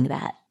were doing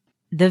that.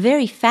 The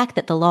very fact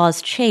that the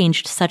laws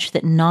changed such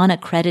that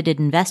non-accredited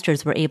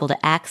investors were able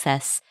to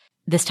access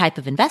this type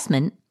of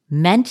investment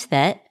meant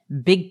that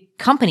big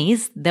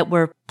companies that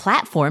were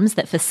platforms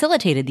that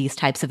facilitated these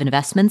types of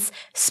investments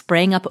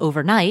sprang up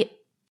overnight,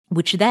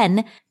 which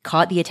then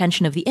caught the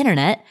attention of the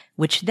internet,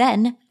 which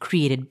then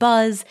created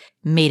buzz,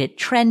 made it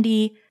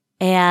trendy,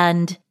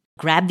 and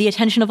grabbed the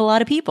attention of a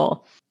lot of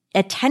people.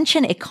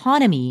 Attention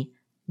economy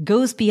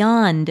goes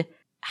beyond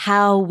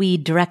how we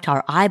direct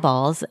our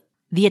eyeballs.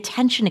 The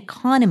attention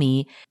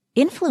economy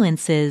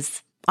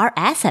influences our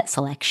asset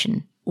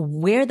selection.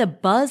 Where the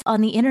buzz on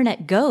the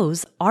internet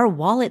goes, our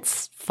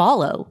wallets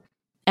follow.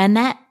 And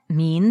that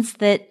means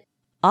that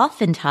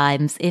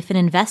oftentimes, if an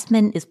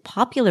investment is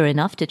popular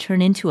enough to turn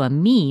into a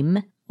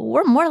meme,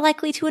 we're more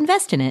likely to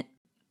invest in it.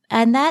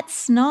 And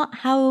that's not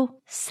how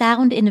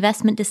sound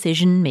investment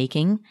decision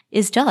making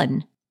is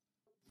done.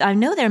 I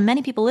know there are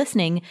many people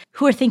listening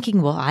who are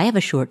thinking, well, I have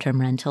a short-term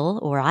rental,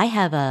 or I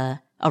have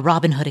a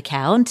Robinhood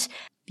account.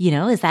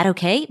 Is that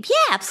okay?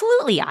 Yeah,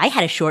 absolutely. I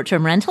had a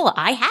short-term rental.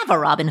 I have a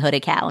Robinhood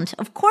account.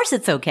 Of course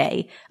it's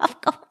okay. Of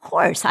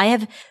course. I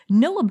have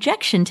no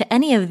objection to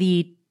any of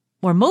the,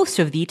 or most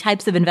of the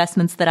types of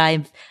investments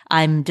that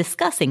I'm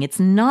discussing. It's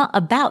not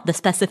about the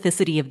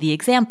specificity of the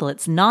example.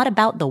 It's not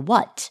about the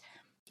what.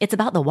 It's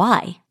about the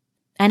why.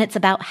 And it's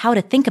about how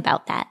to think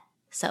about that.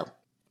 So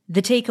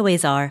the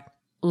takeaways are,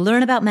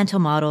 learn about mental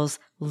models,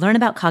 learn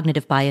about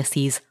cognitive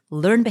biases,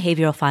 learn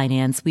behavioral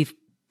finance. We've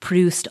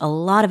produced a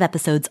lot of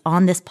episodes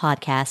on this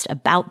podcast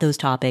about those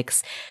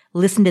topics.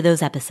 Listen to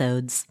those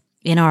episodes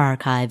in our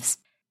archives.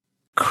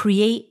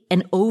 Create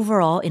an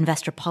overall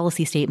investor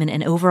policy statement,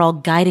 an overall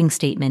guiding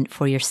statement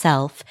for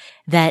yourself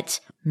that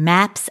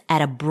maps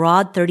at a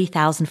broad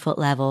 30,000-foot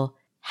level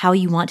how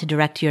you want to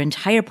direct your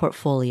entire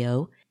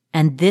portfolio.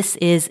 And this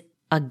is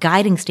a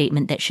guiding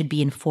statement that should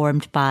be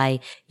informed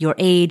by your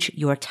age,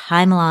 your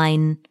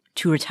timeline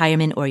to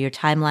retirement, or your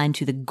timeline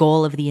to the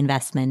goal of the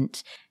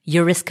investment,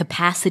 your risk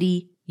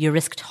capacity, your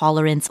risk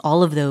tolerance.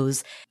 All of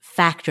those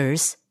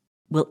factors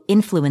will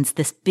influence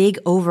this big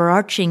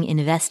overarching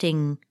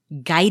investing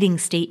guiding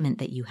statement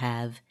that you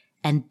have.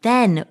 And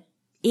then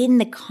in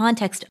the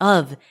context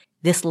of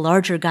this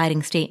larger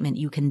guiding statement,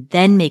 you can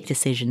then make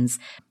decisions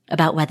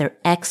about whether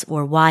X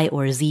or Y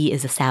or Z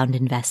is a sound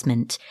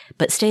investment.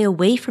 But stay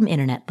away from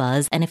internet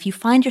buzz. And if you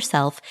find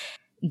yourself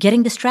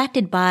getting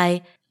distracted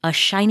by a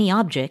shiny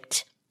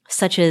object,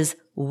 such as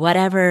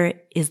whatever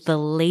is the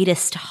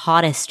latest,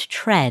 hottest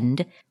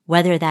trend,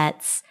 whether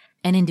that's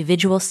an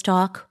individual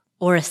stock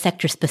or a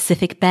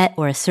sector-specific bet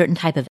or a certain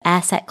type of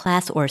asset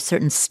class or a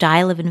certain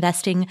style of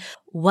investing,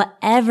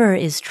 whatever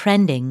is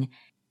trending,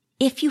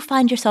 if you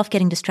find yourself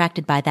getting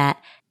distracted by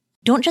that,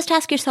 don't just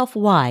ask yourself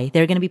why.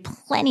 There are going to be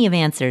plenty of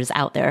answers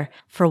out there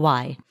for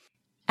why.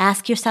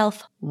 Ask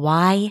yourself,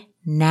 why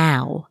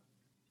now?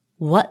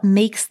 What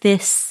makes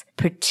this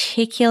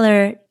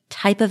particular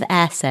type of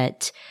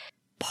asset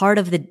part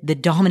of the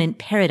dominant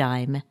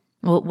paradigm?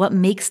 What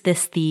makes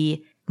this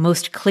the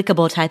most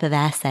clickable type of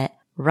asset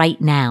right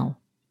now?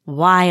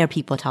 Why are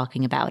people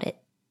talking about it?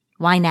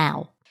 Why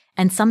now?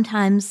 And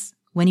sometimes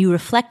when you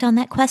reflect on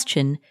that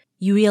question,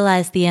 you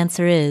realize the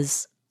answer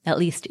is, at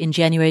least in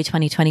January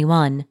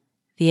 2021,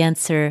 the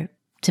answer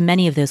to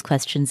many of those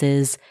questions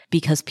is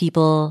because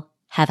people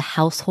have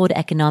household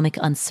economic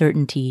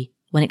uncertainty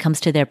when it comes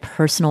to their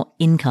personal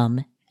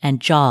income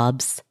and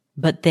jobs,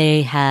 but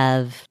they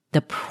have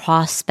the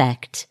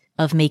prospect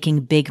of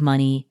making big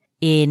money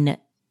in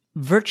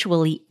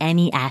virtually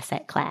any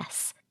asset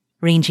class,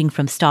 ranging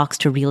from stocks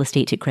to real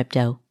estate to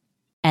crypto.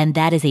 And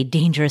that is a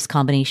dangerous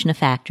combination of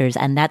factors,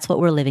 and that's what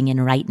we're living in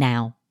right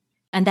now.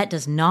 And that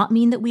does not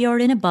mean that we are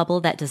in a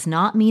bubble. That does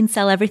not mean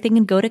sell everything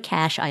and go to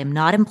cash. I am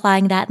not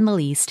implying that in the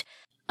least.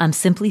 I'm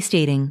simply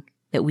stating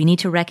that we need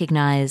to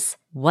recognize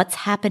what's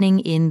happening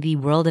in the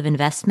world of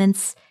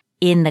investments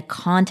in the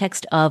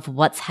context of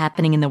what's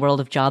happening in the world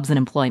of jobs and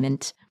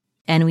employment.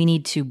 And we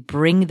need to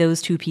bring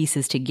those two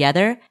pieces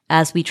together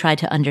as we try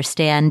to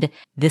understand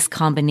this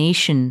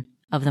combination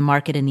of the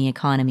market and the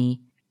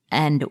economy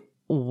and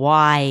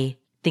why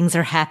things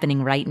are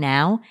happening right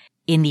now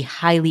in the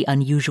highly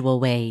unusual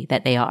way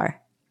that they are.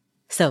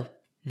 So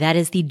that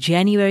is the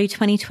January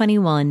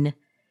 2021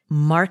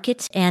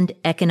 market and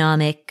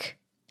economic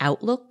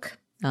outlook.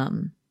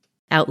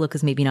 Outlook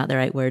is maybe not the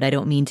right word. I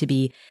don't mean to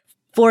be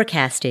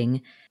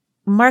forecasting.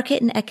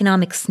 Market and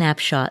economic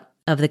snapshot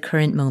of the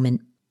current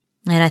moment.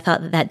 And I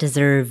thought that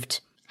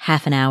deserved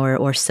half an hour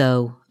or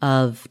so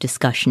of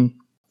discussion.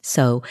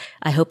 So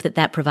I hope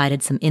that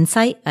provided some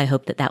insight. I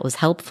hope that was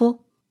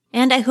helpful.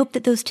 And I hope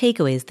that those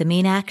takeaways, the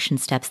main action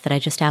steps that I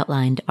just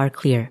outlined, are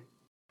clear.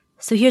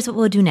 So here's what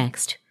we'll do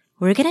next.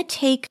 We're going to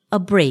take a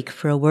break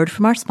for a word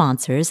from our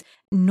sponsors.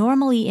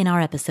 Normally in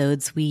our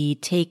episodes, we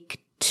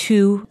take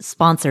 2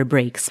 sponsor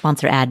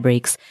ad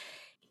breaks.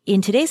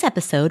 In today's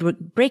episode, we're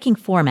breaking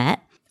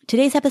format.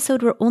 Today's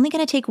episode, we're only going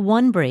to take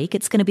 1 break.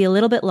 It's going to be a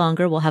little bit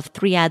longer. We'll have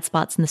 3 ad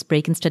spots in this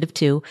break instead of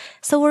 2.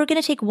 So we're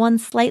going to take 1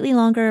 slightly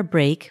longer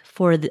break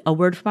for a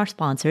word from our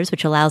sponsors,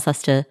 which allows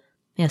us to,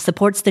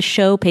 supports the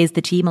show, pays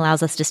the team,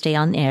 allows us to stay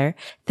on air.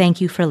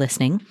 Thank you for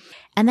listening.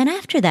 And then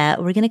after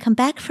that, we're going to come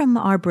back from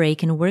our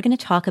break and we're going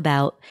to talk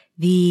about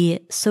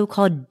the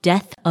so-called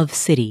death of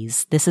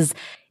cities. This is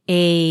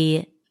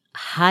a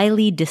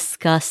highly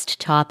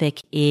discussed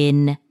topic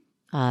in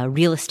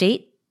real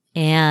estate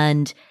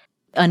and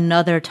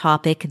another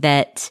topic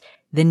that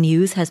the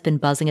news has been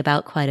buzzing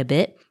about quite a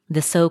bit.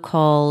 The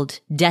so-called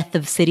death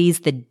of cities,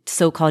 the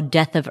so-called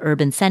death of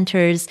urban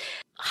centers,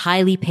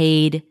 highly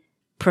paid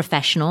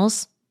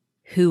professionals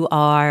who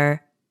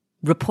are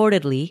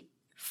reportedly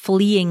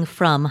fleeing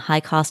from high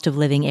cost of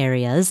living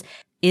areas.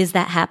 Is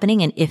that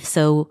happening? And if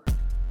so,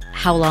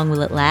 how long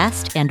will it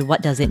last? And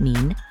what does it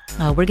mean?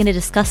 We're going to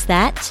discuss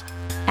that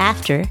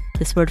after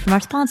this word from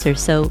our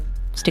sponsors. So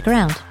stick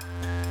around.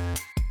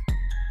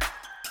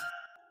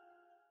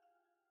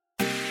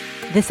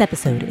 This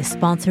episode is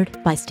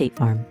sponsored by State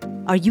Farm.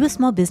 Are you a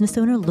small business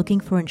owner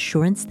looking for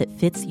insurance that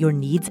fits your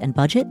needs and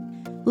budget?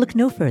 Look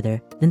no further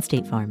than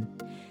State Farm.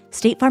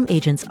 State Farm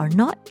agents are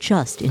not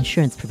just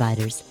insurance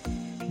providers.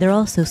 They're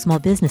also small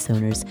business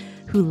owners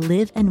who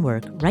live and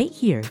work right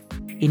here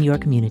in your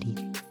community.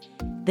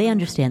 They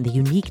understand the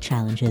unique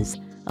challenges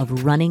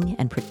of running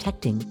and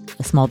protecting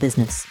a small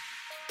business.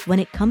 When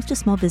it comes to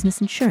small business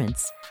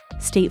insurance,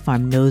 State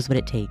Farm knows what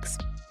it takes.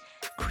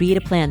 Create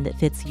a plan that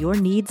fits your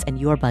needs and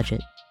your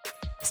budget.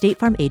 State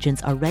Farm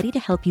agents are ready to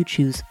help you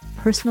choose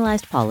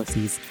personalized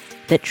policies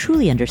that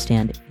truly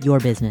understand your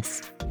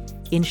business.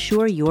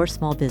 Insure your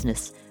small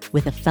business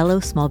with a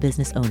fellow small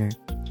business owner.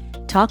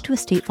 Talk to a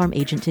State Farm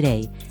agent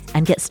today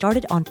and get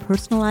started on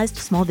personalized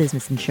small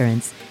business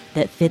insurance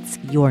that fits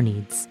your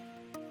needs.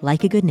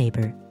 Like a good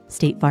neighbor,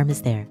 State Farm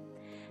is there.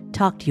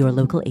 Talk to your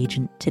local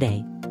agent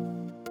today.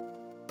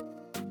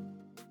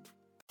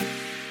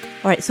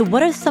 All right, so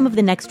what are some of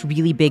the next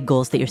really big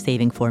goals that you're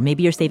saving for?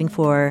 Maybe you're saving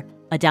for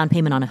a down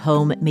payment on a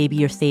home. Maybe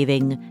you're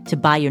saving to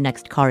buy your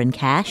next car in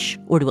cash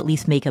or to at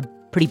least make a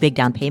pretty big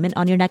down payment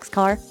on your next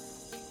car.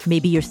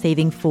 Maybe you're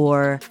saving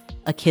for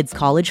a kid's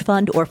college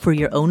fund or for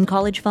your own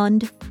college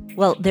fund.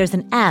 Well, there's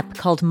an app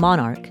called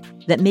Monarch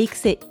that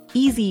makes it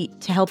easy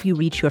to help you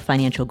reach your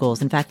financial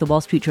goals. In fact, the Wall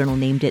Street Journal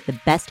named it the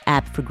best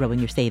app for growing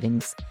your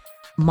savings.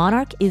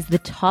 Monarch is the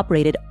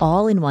top-rated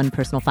all-in-one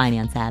personal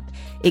finance app.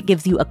 It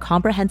gives you a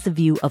comprehensive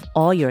view of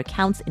all your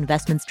accounts,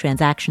 investments,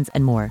 transactions,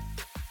 and more.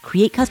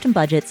 Create custom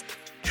budgets,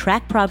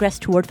 track progress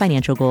toward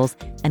financial goals,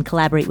 and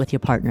collaborate with your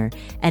partner.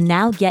 And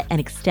now get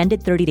an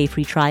extended 30-day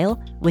free trial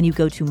when you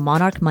go to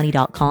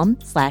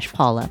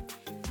monarchmoney.com/Paula.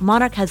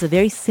 Monarch has a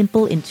very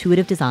simple,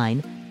 intuitive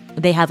design.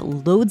 They have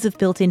loads of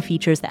built-in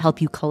features that help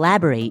you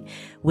collaborate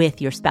with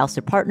your spouse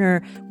or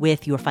partner,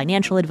 with your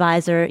financial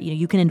advisor.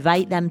 You can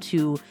invite them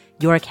to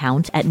your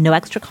account at no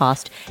extra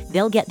cost.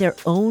 They'll get their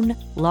own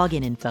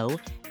login info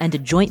and a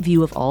joint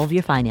view of all of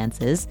your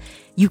finances.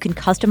 You can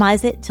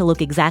customize it to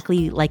look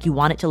exactly like you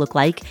want it to look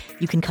like.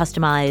 You can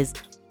customize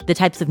the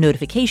types of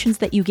notifications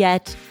that you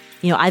get.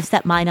 I've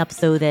set mine up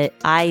so that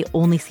I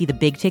only see the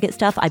big ticket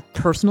stuff. I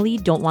personally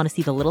don't want to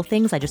see the little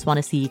things. I just want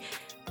to see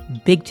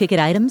big ticket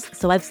items.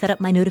 So I've set up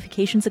my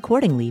notifications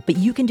accordingly, but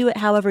you can do it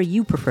however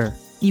you prefer.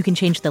 You can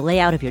change the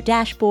layout of your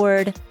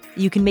dashboard.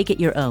 You can make it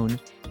your own.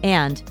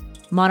 And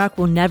Monarch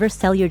will never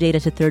sell your data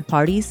to third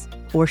parties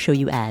or show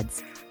you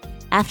ads.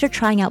 After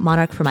trying out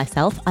Monarch for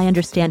myself, I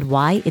understand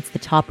why it's the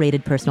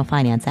top-rated personal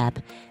finance app.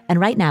 And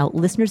right now,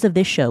 listeners of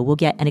this show will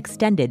get an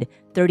extended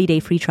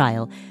 30-day free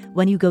trial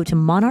when you go to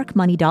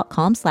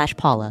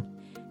monarchmoney.com/Paula.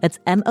 That's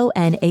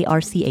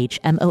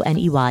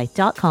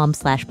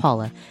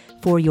monarchmoney.com/Paula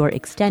for your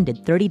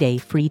extended 30-day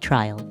free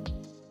trial.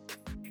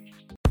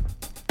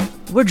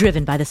 We're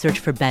driven by the search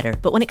for better,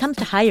 but when it comes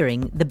to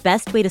hiring, the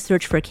best way to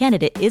search for a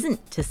candidate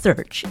isn't to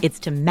search, it's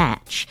to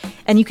match.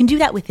 And you can do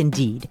that with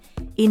Indeed.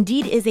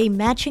 Indeed is a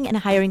matching and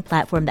hiring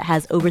platform that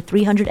has over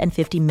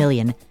 350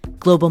 million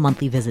global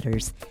monthly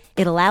visitors.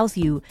 It allows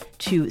you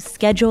to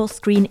schedule,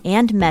 screen,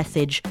 and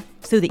message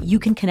so that you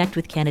can connect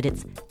with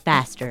candidates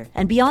faster.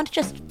 And beyond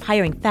just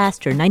hiring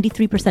faster,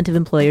 93% of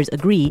employers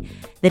agree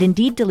that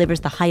Indeed delivers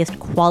the highest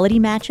quality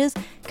matches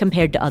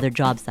compared to other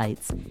job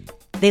sites.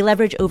 They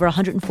leverage over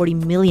 140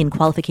 million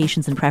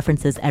qualifications and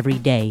preferences every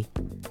day,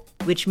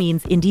 which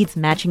means Indeed's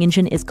matching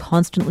engine is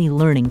constantly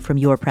learning from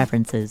your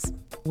preferences.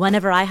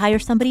 Whenever I hire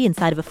somebody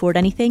inside of Afford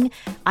Anything,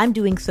 I'm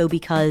doing so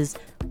because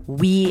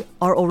we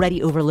are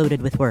already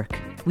overloaded with work.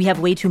 We have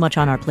way too much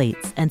on our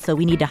plates, and so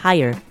we need to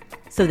hire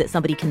so that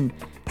somebody can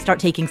start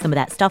taking some of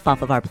that stuff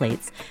off of our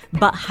plates.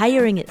 But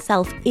hiring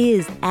itself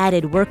is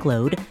added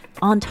workload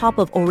on top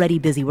of already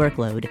busy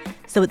workload.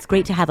 So it's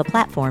great to have a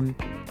platform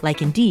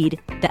like Indeed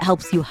that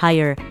helps you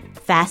hire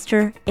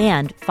faster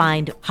and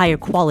find higher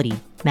quality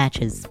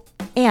matches.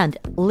 And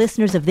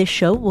listeners of this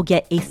show will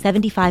get a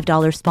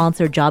 $75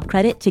 sponsored job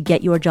credit to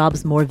get your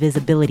jobs more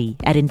visibility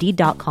at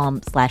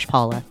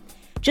Indeed.com/Paula.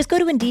 Just go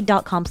to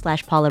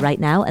Indeed.com/Paula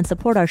right now and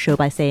support our show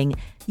by saying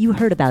you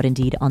heard about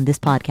Indeed on this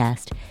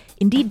podcast.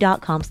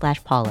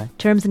 Indeed.com/Paula.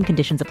 Terms and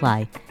conditions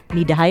apply.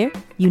 Need to hire?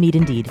 You need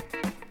Indeed.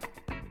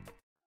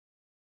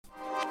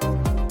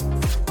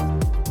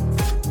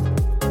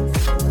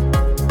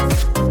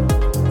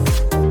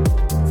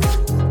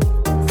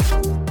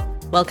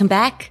 Welcome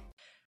back.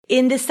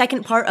 In this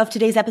second part of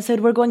today's episode,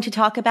 we're going to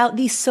talk about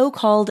the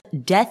so-called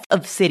death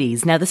of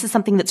cities. Now, this is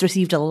something that's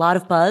received a lot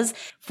of buzz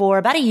for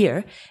about a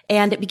year,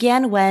 and it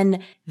began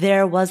when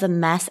there was a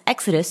mass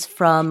exodus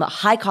from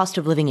high cost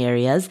of living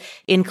areas,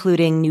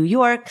 including New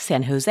York,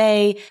 San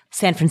Jose,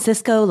 San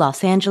Francisco,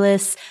 Los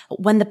Angeles.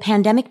 When the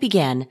pandemic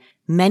began,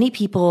 many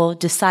people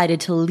decided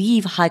to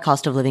leave high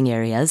cost of living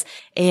areas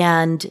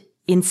and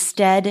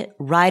instead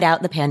ride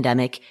out the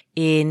pandemic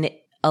in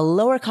a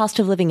lower cost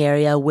of living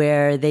area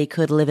where they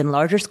could live in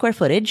larger square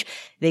footage,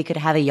 they could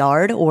have a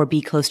yard or be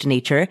close to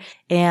nature,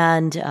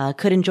 and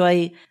could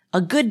enjoy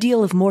a good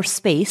deal of more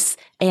space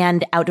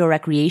and outdoor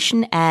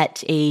recreation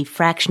at a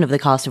fraction of the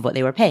cost of what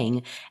they were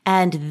paying.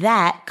 And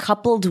that,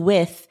 coupled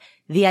with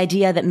the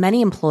idea that many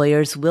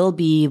employers will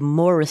be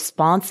more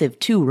responsive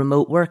to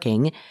remote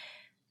working,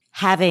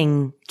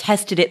 having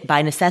tested it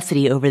by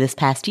necessity over this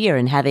past year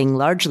and having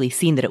largely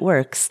seen that it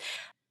works,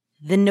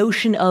 the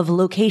notion of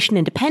location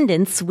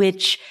independence,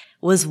 which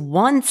was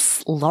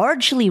once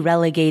largely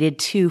relegated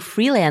to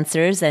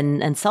freelancers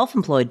and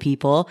self-employed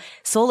people,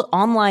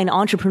 online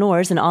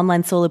entrepreneurs and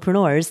online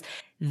solopreneurs,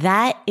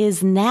 that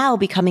is now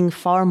becoming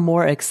far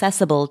more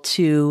accessible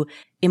to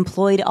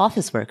employed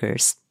office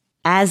workers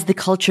as the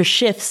culture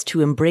shifts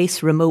to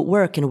embrace remote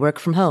work and work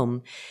from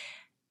home.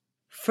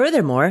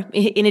 Furthermore,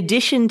 in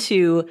addition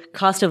to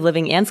cost of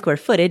living and square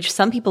footage,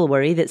 some people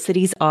worry that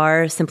cities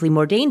are simply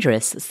more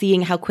dangerous,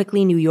 seeing how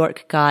quickly New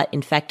York got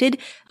infected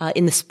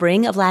in the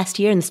spring of last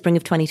year, in the spring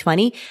of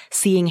 2020,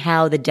 seeing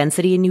how the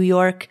density in New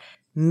York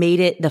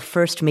made it the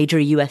first major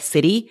U.S.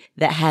 city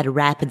that had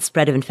rapid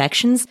spread of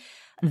infections.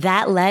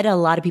 That led a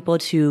lot of people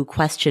to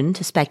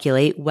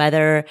speculate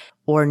whether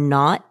or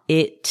not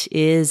it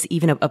is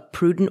even a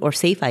prudent or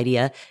safe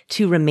idea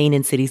to remain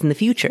in cities in the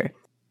future.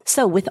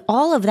 So with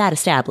all of that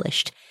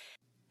established,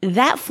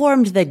 that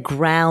formed the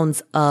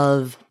grounds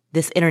of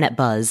this internet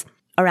buzz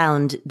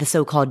around the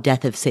so-called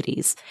death of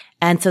cities.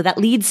 And so that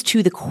leads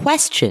to the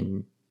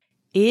question,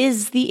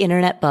 is the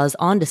internet buzz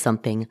onto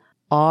something?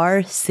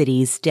 Are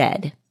cities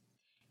dead?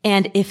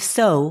 And if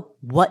so,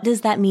 what does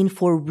that mean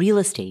for real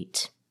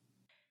estate?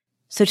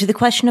 So to the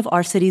question of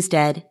are cities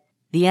dead,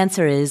 the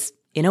answer is,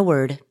 in a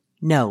word,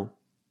 no.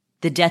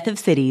 The death of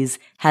cities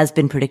has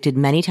been predicted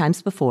many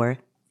times before,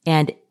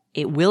 and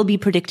it will be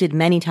predicted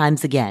many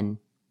times again.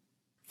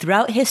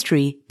 Throughout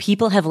history,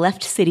 people have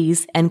left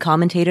cities and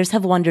commentators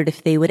have wondered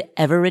if they would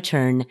ever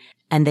return,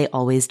 and they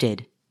always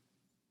did.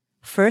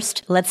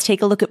 First, let's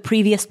take a look at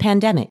previous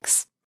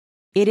pandemics.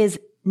 It is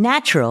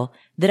natural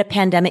that a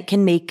pandemic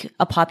can make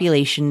a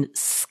population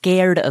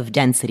scared of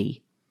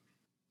density,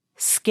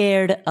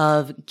 scared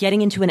of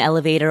getting into an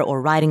elevator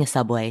or riding a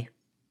subway.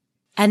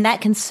 And that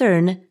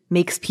concern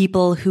makes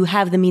people who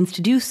have the means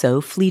to do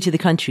so flee to the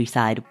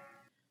countryside.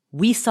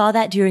 We saw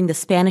that during the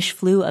Spanish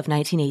flu of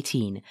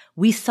 1918.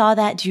 We saw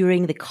that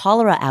during the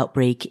cholera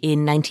outbreak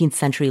in 19th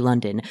century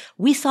London.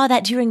 We saw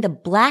that during the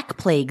Black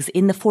Plagues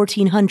in the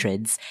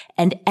 1400s.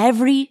 And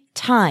every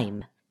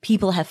time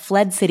people have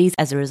fled cities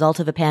as a result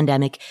of a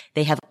pandemic,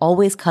 they have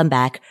always come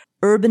back.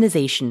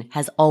 Urbanization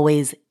has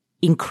always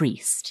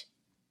increased.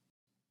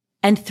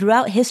 And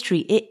throughout history,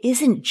 it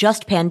isn't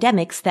just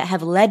pandemics that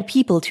have led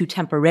people to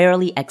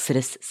temporarily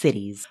exodus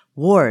cities.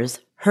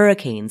 Wars,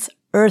 hurricanes,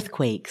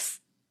 earthquakes,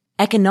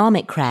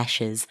 economic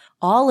crashes,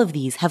 all of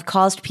these have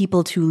caused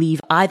people to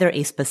leave either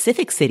a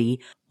specific city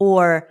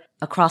or,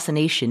 across a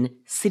nation,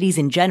 cities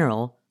in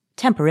general,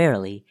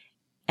 temporarily.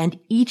 And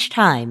each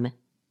time,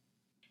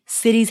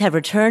 cities have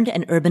returned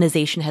and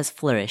urbanization has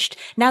flourished.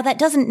 Now, that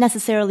doesn't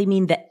necessarily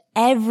mean that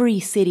every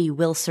city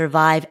will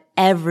survive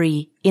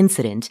every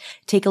incident.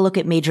 Take a look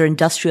at major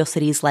industrial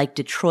cities like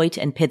Detroit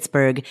and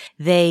Pittsburgh.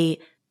 They,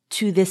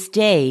 to this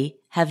day,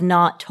 have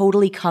not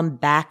totally come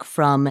back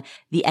from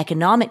the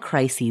economic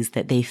crises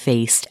that they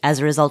faced as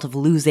a result of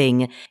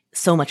losing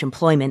so much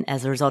employment,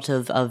 as a result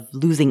of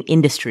losing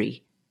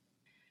industry.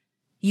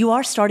 You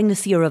are starting to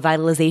see a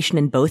revitalization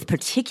in both,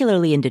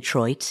 particularly in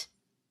Detroit.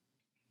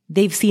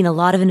 They've seen a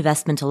lot of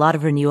investment, a lot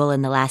of renewal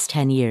in the last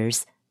 10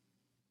 years.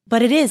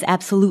 But it is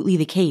absolutely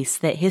the case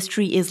that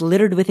history is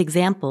littered with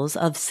examples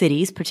of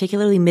cities,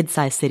 particularly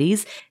mid-sized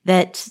cities,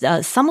 that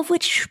some of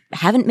which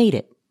haven't made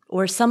it,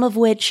 or some of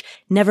which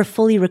never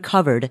fully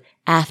recovered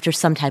after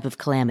some type of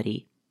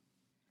calamity.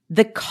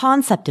 The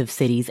concept of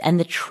cities and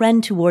the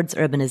trend towards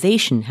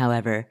urbanization,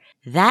 however,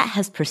 that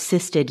has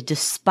persisted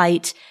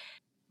despite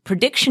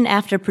prediction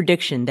after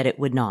prediction that it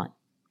would not.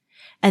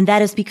 And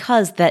that is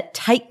because that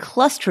tight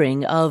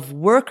clustering of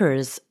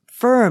workers,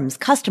 firms,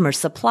 customers,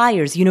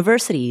 suppliers,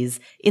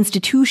 universities,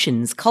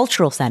 institutions,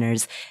 cultural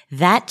centers,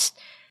 that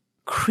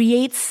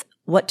creates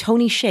what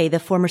Tony Hsieh, the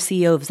former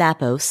CEO of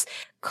Zappos,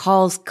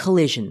 calls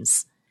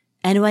collisions.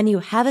 And when you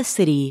have a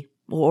city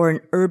or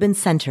an urban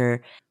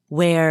center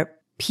where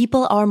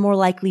people are more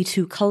likely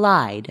to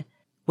collide,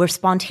 where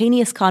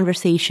spontaneous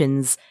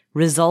conversations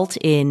result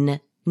in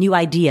new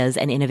ideas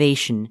and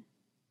innovation,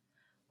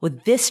 well,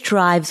 this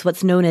drives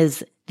what's known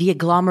as the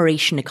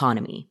agglomeration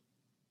economy,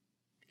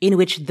 in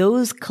which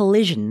those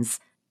collisions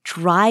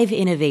drive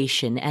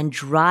innovation and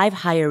drive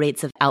higher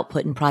rates of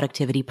output and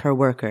productivity per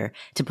worker,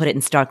 to put it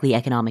in starkly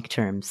economic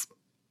terms.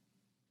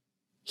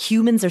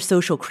 Humans are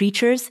social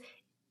creatures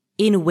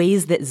in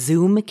ways that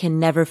Zoom can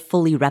never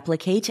fully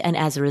replicate, and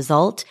as a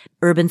result,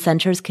 urban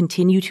centers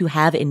continue to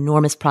have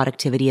enormous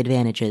productivity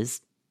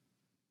advantages.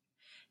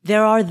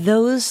 There are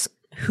those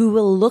who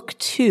will look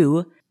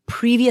to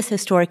previous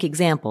historic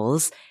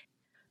examples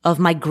of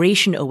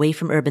migration away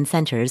from urban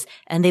centers,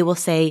 and they will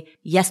say,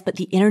 yes, but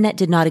the internet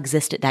did not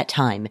exist at that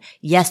time.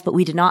 Yes, but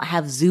we did not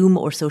have Zoom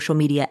or social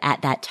media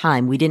at that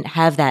time. We didn't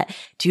have that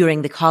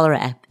during the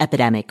cholera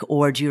epidemic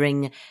or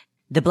during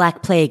the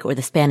Black Plague or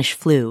the Spanish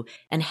flu.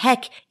 And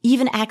heck,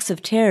 even acts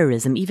of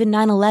terrorism, even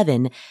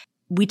 9/11,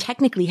 we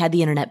technically had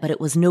the internet, but it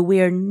was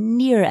nowhere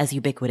near as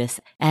ubiquitous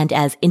and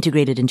as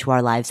integrated into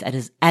our lives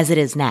as it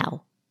is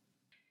now.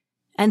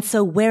 And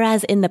so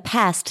whereas in the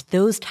past,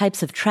 those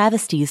types of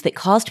travesties that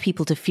caused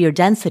people to fear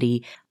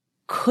density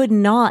could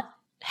not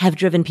have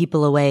driven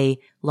people away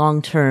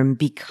long term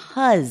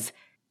because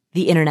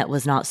the internet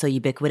was not so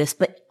ubiquitous,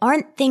 but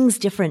aren't things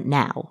different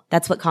now?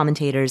 That's what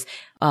commentators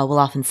will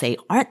often say.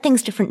 Aren't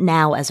things different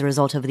now as a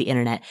result of the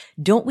internet?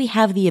 Don't we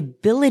have the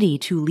ability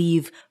to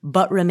leave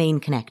but remain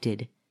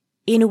connected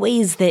in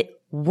ways that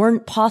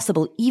weren't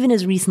possible even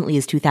as recently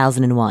as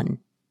 2001?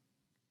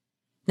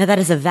 Now that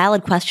is a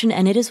valid question,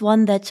 and it is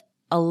one that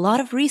a lot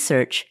of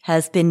research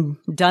has been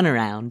done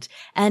around.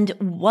 And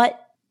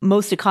what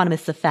most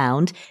economists have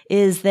found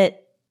is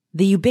that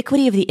the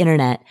ubiquity of the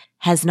internet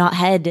has not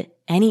had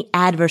any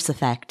adverse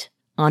effect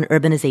on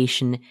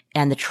urbanization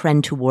and the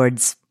trend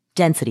towards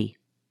density.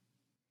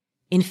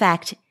 In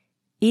fact,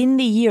 in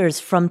the years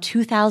from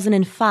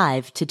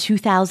 2005 to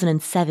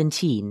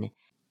 2017,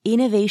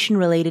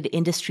 innovation-related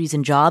industries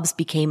and jobs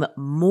became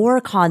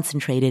more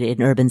concentrated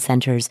in urban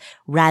centers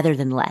rather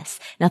than less.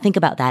 Now think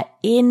about that.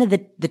 In the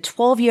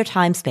 12-year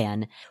time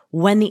span,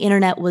 when the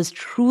internet was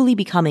truly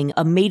becoming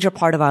a major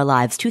part of our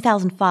lives,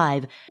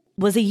 2005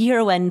 was a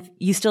year when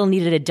you still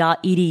needed a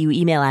 .edu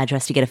email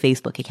address to get a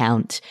Facebook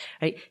account,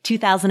 right?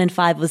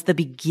 2005 was the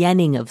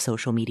beginning of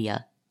social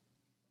media.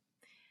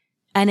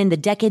 And in the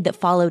decade that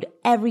followed,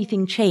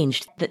 everything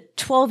changed. The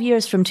 12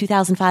 years from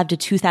 2005 to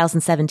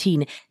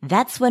 2017,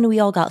 that's when we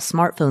all got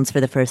smartphones for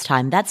the first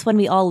time. That's when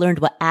we all learned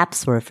what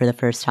apps were for the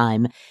first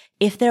time.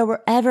 If there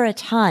were ever a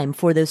time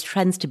for those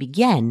trends to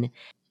begin,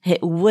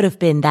 it would have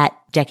been that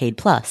decade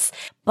plus.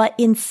 But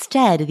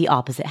instead, the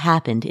opposite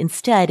happened.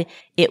 Instead,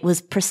 it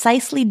was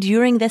precisely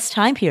during this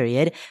time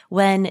period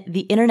when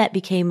the internet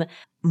became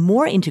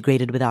more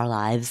integrated with our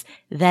lives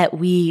that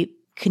we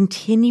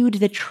continued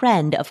the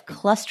trend of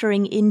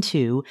clustering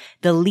into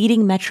the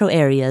leading metro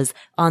areas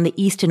on the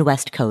east and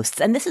west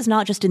coasts. And this is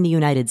not just in the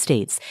United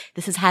States.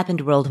 This has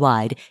happened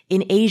worldwide.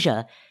 In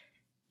Asia,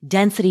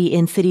 density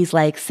in cities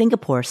like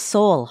Singapore,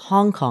 Seoul,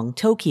 Hong Kong,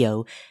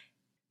 Tokyo,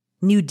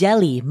 New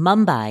Delhi,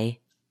 Mumbai.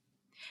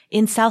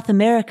 In South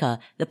America,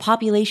 the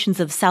populations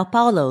of Sao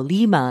Paulo,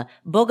 Lima,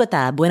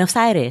 Bogota, Buenos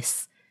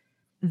Aires.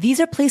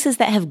 These are places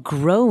that have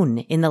grown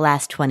in the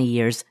last 20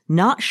 years,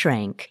 not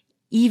shrank,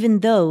 even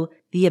though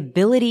the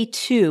ability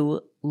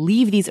to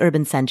leave these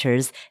urban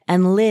centers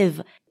and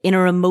live in a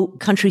remote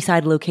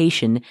countryside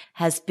location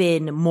has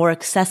been more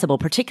accessible,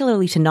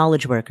 particularly to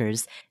knowledge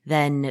workers,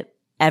 than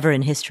ever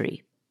in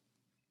history.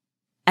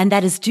 And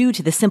that is due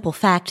to the simple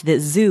fact that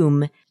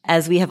Zoom,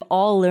 as we have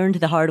all learned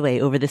the hard way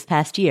over this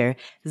past year,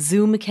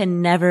 Zoom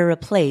can never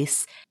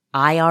replace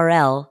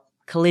IRL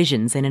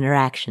collisions and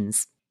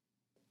interactions.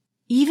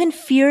 Even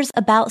fears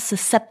about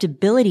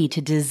susceptibility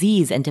to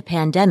disease and to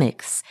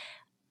pandemics.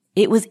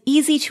 It was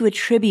easy to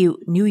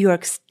attribute New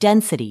York's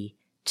density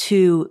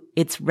to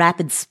its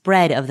rapid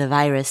spread of the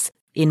virus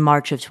in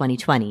March of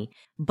 2020.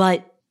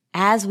 But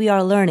as we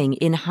are learning,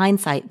 in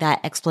hindsight, that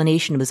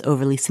explanation was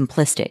overly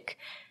simplistic.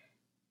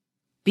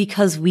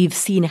 Because we've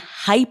seen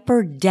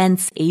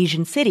hyper-dense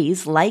Asian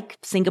cities like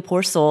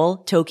Singapore, Seoul,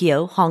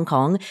 Tokyo, Hong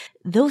Kong,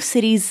 those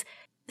cities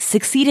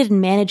succeeded in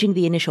managing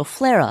the initial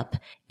flare-up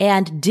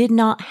and did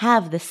not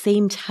have the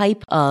same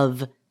type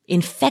of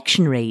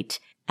infection rate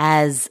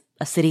as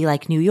a city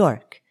like New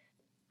York,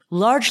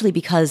 largely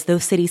because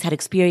those cities had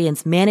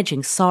experience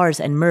managing SARS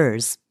and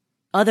MERS,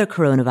 other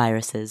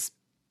coronaviruses.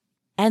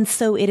 And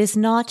so it is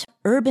not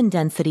urban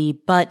density,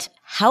 but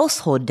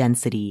household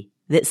density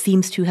that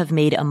seems to have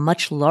made a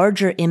much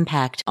larger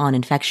impact on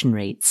infection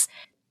rates,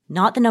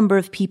 not the number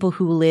of people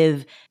who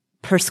live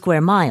per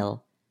square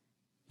mile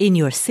in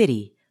your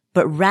city,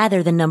 but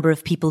rather the number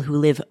of people who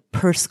live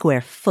per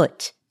square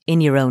foot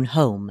in your own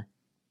home.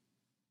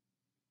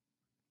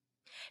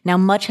 Now,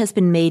 much has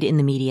been made in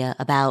the media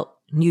about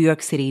New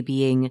York City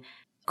being,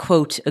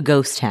 quote, a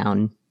ghost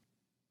town.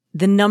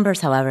 The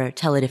numbers, however,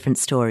 tell a different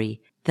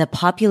story. The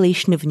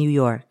population of New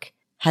York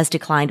has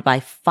declined by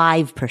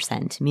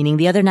 5%, meaning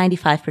the other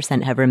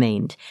 95% have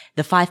remained.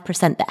 The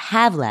 5% that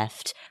have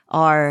left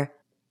are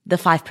the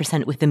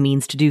 5% with the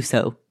means to do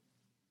so.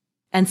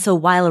 And so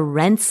while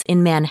rents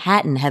in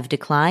Manhattan have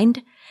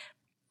declined,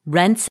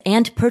 rents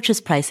and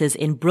purchase prices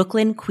in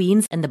Brooklyn,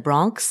 Queens, and the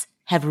Bronx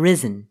have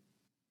risen.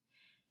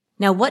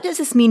 Now, what does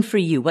this mean for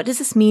you? What does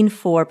this mean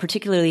for,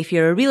 particularly if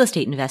you're a real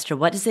estate investor,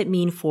 what does it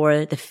mean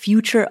for the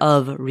future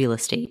of real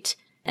estate?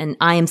 And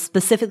I am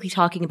specifically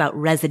talking about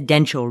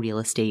residential real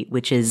estate,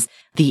 which is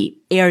the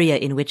area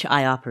in which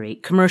I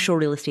operate. Commercial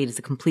real estate is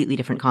a completely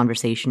different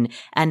conversation,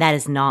 and that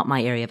is not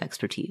my area of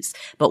expertise.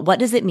 But what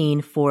does it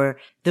mean for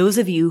those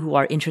of you who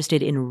are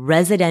interested in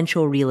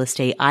residential real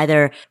estate,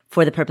 either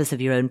for the purpose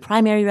of your own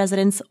primary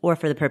residence or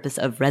for the purpose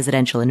of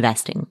residential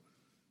investing?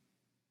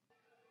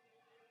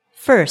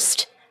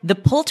 First, the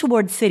pull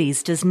towards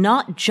cities does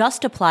not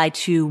just apply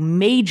to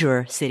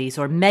major cities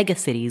or mega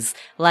cities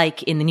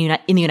like in the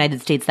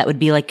United States. That would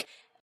be like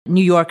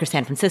New York or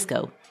San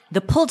Francisco. The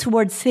pull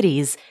towards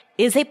cities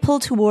is a pull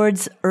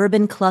towards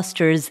urban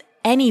clusters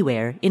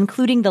anywhere,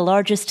 including the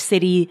largest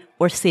city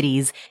or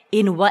cities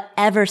in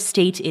whatever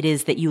state it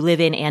is that you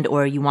live in and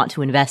or you want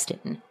to invest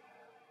in.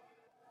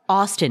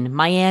 Austin,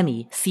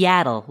 Miami,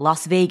 Seattle,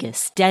 Las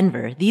Vegas,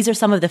 Denver. These are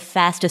some of the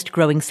fastest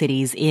growing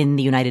cities in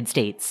the United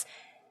States.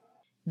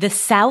 The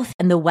South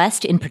and the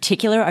West in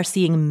particular are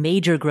seeing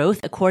major growth.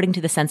 According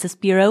to the Census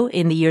Bureau,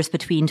 in the years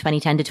between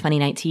 2010 to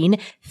 2019,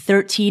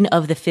 13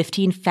 of the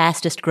 15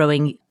 fastest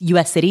growing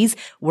U.S. cities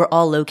were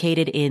all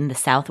located in the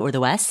South or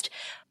the West.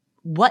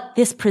 What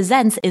this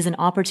presents is an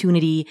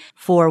opportunity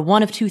for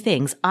one of two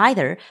things,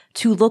 either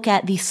to look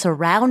at the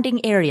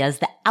surrounding areas,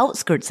 the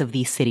outskirts of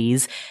these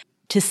cities,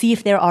 to see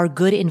if there are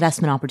good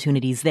investment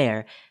opportunities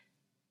there.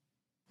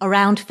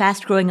 Around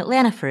fast-growing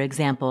Atlanta, for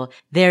example,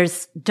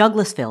 there's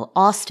Douglasville,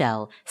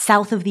 Austell,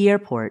 south of the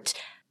airport,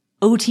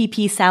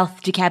 OTP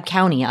South DeKalb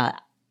County.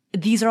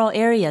 These are all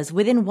areas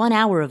within 1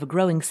 hour of a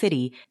growing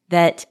city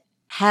that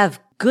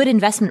have good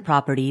investment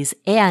properties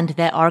and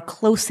that are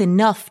close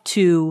enough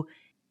to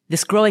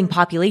this growing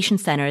population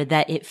center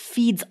that it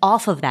feeds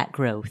off of that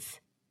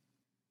growth.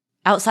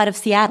 Outside of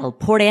Seattle,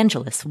 Port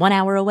Angeles, 1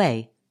 hour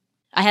away.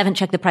 I haven't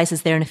checked the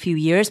prices there in a few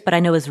years, but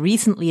I know as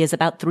recently as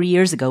about 3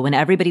 years ago when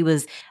everybody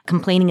was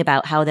complaining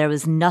about how there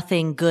was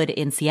nothing good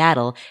in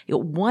Seattle,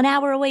 1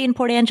 hour away in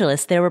Port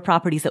Angeles, there were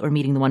properties that were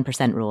meeting the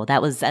 1% rule.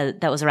 That was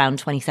around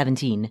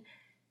 2017.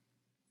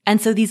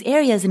 And so these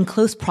areas in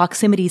close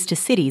proximities to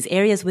cities,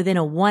 areas within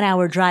a 1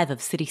 hour drive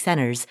of city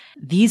centers,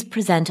 these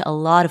present a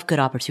lot of good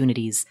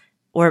opportunities.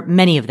 Or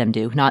many of them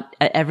do. Not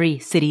every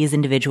city is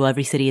individual,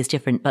 every city is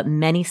different, but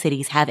many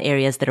cities have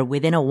areas that are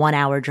within a 1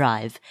 hour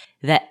drive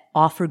that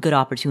offer good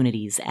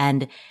opportunities.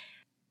 And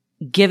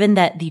given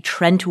that the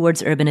trend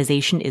towards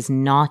urbanization is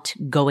not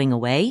going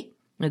away,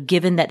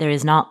 given that there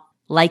is not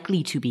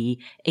likely to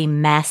be a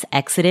mass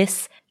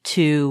exodus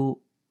to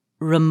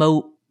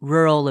remote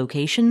rural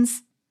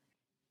locations,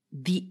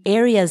 the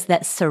areas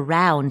that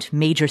surround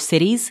major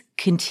cities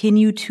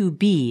continue to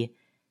be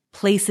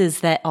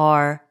places that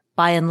are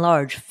by and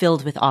large,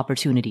 filled with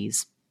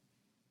opportunities.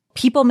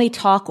 People may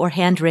talk or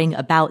hand-wring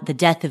about the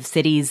death of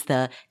cities,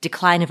 the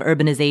decline of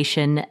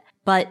urbanization,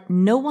 but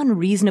no one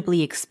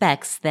reasonably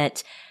expects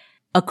that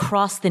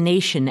across the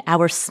nation,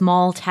 our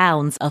small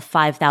towns of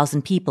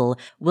 5,000 people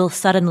will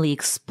suddenly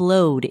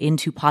explode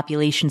into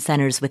population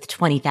centers with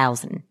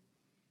 20,000.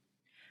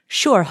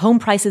 Sure, home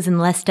prices in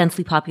less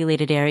densely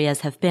populated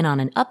areas have been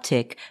on an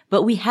uptick,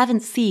 but we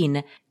haven't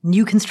seen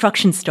new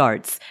construction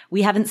starts.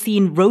 We haven't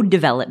seen road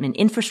development,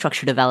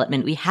 infrastructure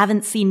development. We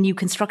haven't seen new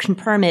construction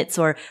permits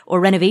or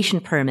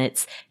renovation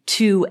permits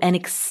to an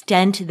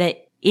extent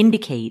that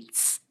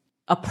indicates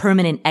a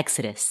permanent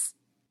exodus.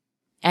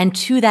 And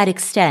to that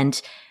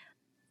extent,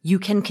 you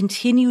can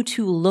continue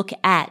to look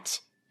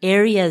at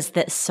areas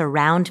that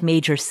surround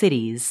major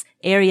cities,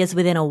 areas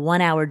within a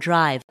 1 hour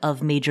drive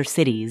of major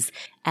cities,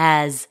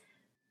 as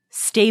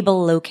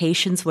stable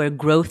locations where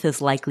growth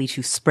is likely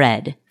to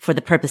spread for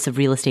the purpose of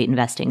real estate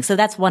investing. So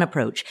that's one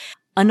approach.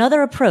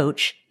 Another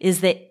approach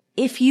is that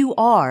if you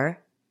are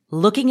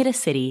looking at a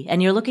city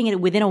and you're looking at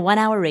it within a 1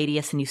 hour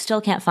radius and you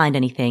still can't find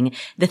anything,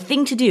 the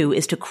thing to do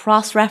is to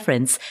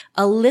cross-reference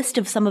a list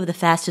of some of the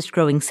fastest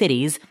growing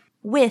cities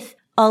with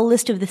a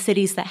list of the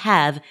cities that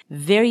have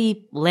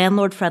very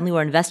landlord-friendly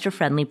or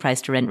investor-friendly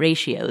price-to-rent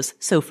ratios.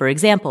 So for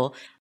example,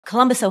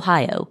 Columbus,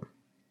 Ohio,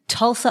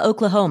 Tulsa,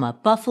 Oklahoma,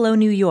 Buffalo,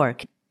 New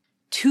York,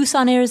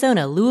 Tucson,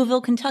 Arizona,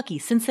 Louisville, Kentucky,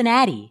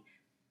 Cincinnati.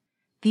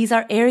 These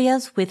are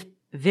areas with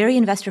very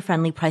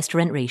investor-friendly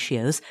price-to-rent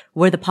ratios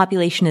where the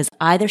population is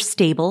either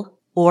stable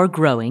or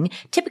growing,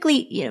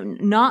 typically,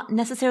 not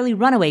necessarily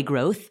runaway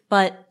growth,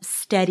 but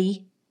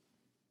steady,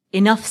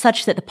 enough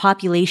such that the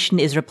population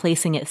is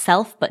replacing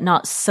itself, but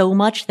not so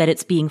much that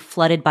it's being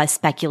flooded by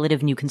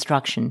speculative new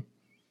construction.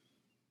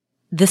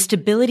 The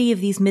stability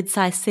of these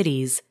mid-sized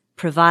cities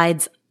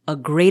provides a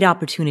great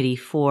opportunity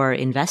for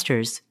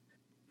investors,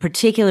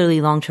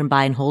 particularly long-term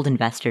buy and hold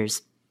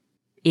investors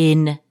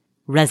in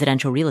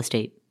residential real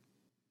estate.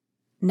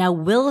 Now,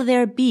 will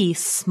there be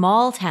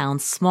small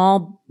towns,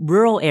 small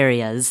rural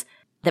areas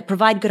that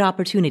provide good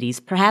opportunities?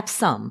 Perhaps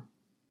some.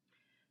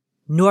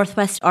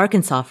 Northwest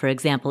Arkansas, for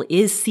example,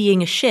 is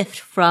seeing a shift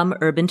from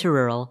urban to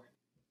rural.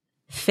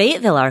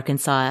 Fayetteville,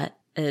 Arkansas,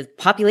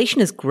 population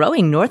is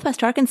growing.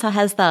 Northwest Arkansas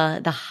has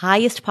the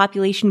highest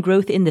population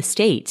growth in the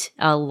state,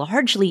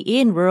 largely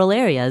in rural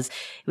areas,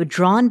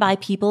 drawn by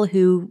people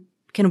who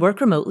can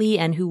work remotely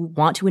and who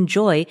want to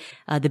enjoy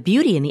the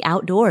beauty and the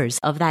outdoors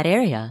of that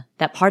area.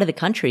 That part of the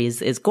country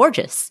is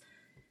gorgeous.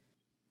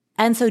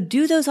 And so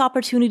do those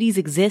opportunities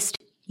exist?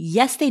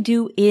 Yes, they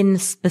do in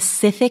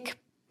specific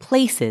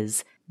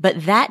places,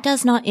 but that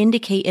does not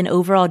indicate an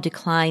overall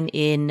decline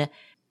in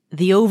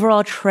the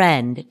overall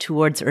trend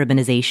towards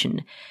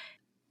urbanization.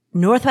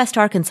 Northwest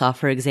Arkansas,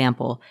 for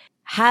example,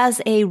 has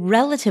a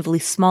relatively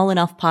small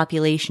enough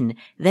population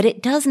that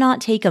it does not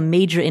take a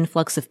major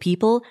influx of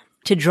people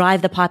to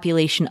drive the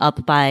population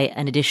up by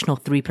an additional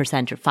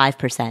 3% or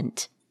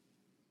 5%.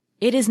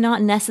 It is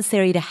not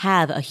necessary to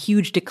have a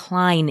huge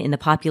decline in the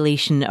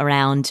population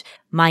around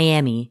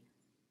Miami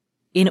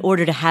in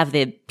order to have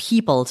the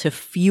people to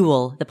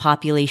fuel the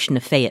population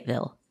of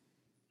Fayetteville.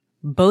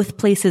 Both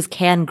places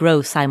can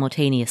grow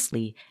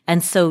simultaneously.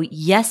 And so,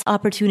 yes,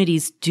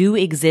 opportunities do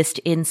exist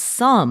in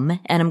some,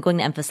 and I'm going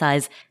to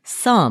emphasize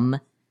some,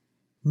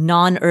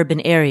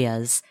 non-urban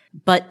areas.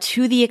 But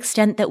to the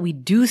extent that we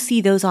do see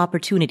those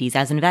opportunities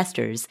as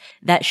investors,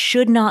 that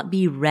should not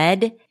be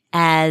read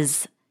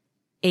as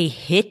a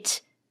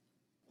hit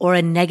or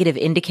a negative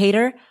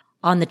indicator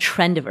on the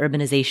trend of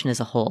urbanization as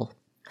a whole.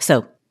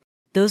 So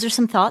those are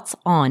some thoughts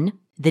on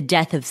the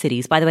death of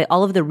cities. By the way,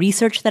 all of the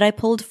research that I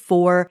pulled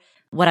for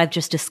what I've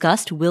just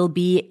discussed will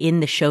be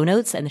in the show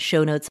notes, and the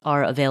show notes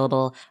are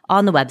available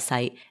on the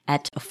website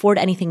at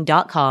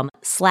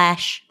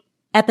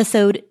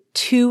affordanything.com/episode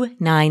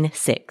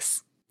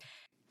 296.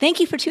 Thank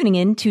you for tuning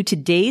in to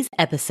today's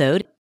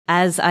episode.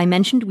 As I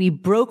mentioned, we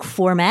broke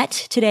format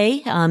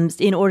today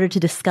in order to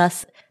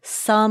discuss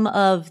some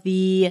of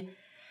the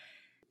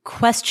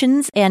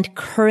questions and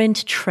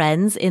current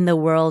trends in the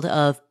world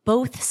of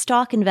both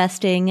stock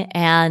investing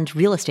and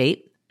real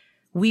estate.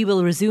 We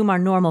will resume our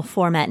normal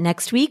format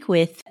next week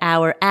with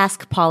our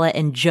Ask Paula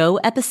and Joe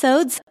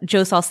episodes.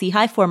 Joe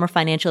Salsihai, former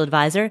financial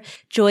advisor,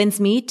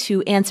 joins me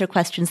to answer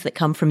questions that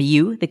come from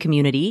you, the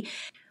community.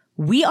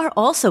 We are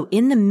also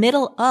in the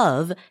middle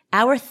of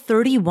our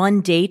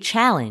 31-day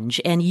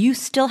challenge, and you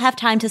still have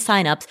time to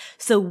sign up.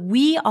 So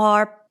we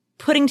are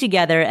putting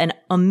together an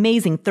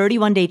amazing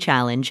 31-day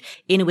challenge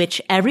in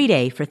which every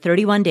day for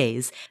 31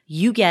 days,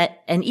 you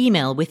get an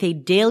email with a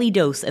daily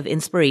dose of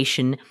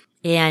inspiration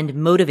and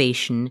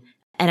motivation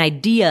and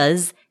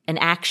ideas and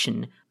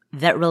action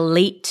that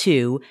relate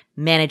to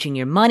managing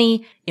your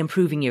money,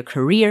 improving your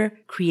career,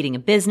 creating a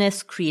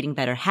business, creating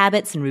better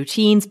habits and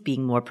routines,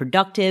 being more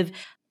productive.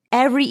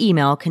 Every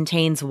email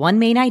contains one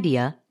main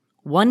idea,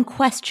 one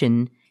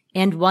question,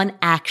 and one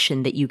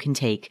action that you can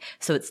take.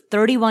 So it's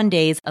 31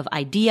 days of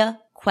idea,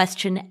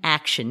 question,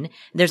 action.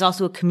 There's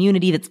also a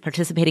community that's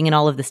participating in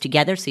all of this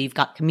together. So you've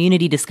got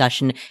community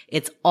discussion.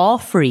 It's all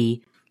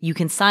free. You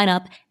can sign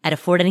up at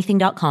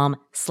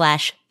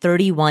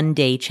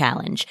affordanything.com/31-day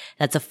challenge.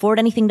 That's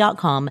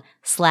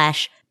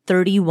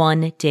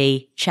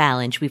affordanything.com/31-day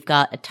challenge. We've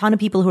got a ton of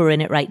people who are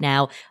in it right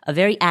now, a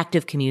very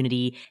active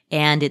community,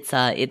 and it's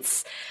a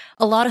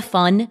lot of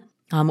fun.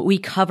 We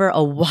cover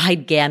a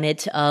wide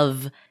gamut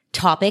of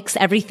topics,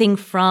 everything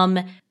from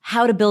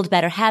how to build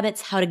better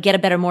habits, how to get a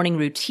better morning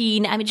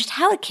routine. I mean, just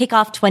how to kick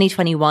off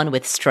 2021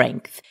 with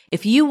strength.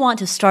 If you want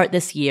to start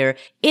this year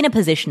in a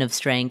position of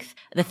strength,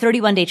 the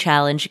 31-day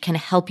challenge can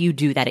help you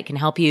do that. It can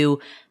help you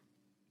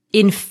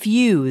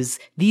infuse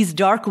these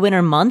dark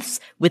winter months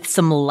with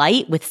some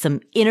light, with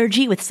some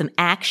energy, with some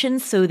action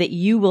so that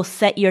you will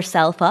set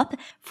yourself up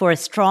for a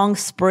strong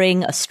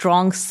spring, a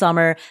strong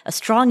summer, a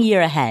strong year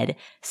ahead.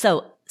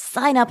 So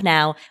sign up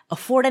now,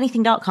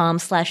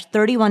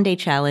 affordanything.com/31-day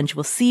challenge.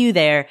 We'll see you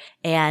there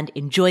and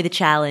enjoy the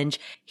challenge.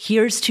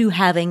 Here's to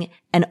having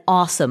an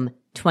awesome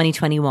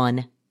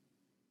 2021.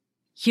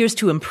 Here's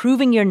to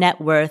improving your net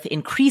worth,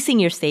 increasing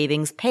your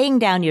savings, paying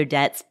down your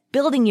debts,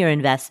 building your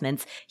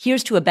investments.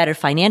 Here's to a better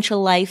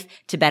financial life,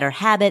 to better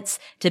habits,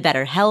 to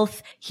better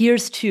health.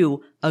 Here's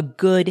to a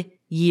good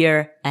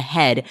year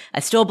ahead. I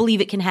still believe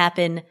it can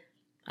happen.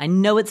 I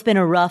know it's been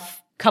a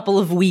rough couple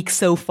of weeks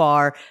so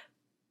far,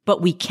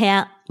 but we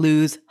can't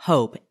lose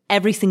hope.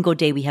 Every single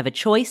day we have a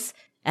choice,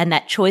 and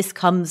that choice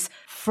comes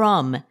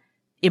from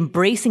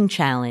embracing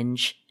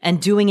challenge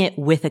and doing it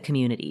with a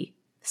community.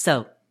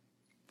 So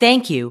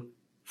thank you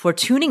for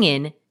tuning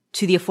in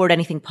to the Afford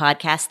Anything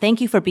podcast.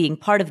 Thank you for being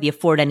part of the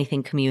Afford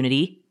Anything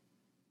community.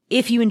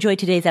 If you enjoyed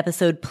today's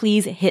episode,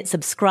 please hit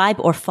subscribe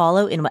or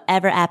follow in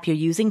whatever app you're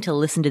using to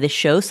listen to this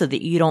show so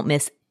that you don't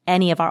miss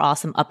any of our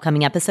awesome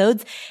upcoming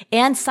episodes,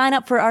 and sign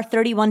up for our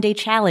 31-day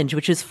challenge,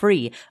 which is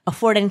free.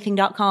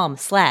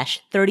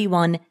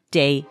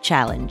 affordanything.com/31-day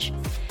challenge.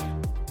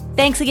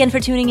 Thanks again for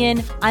tuning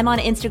in. I'm on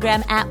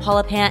Instagram at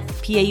Paula Pant,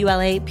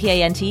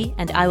 PaulaPant,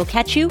 and I will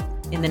catch you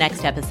in the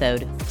next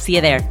episode. See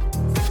you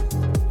there.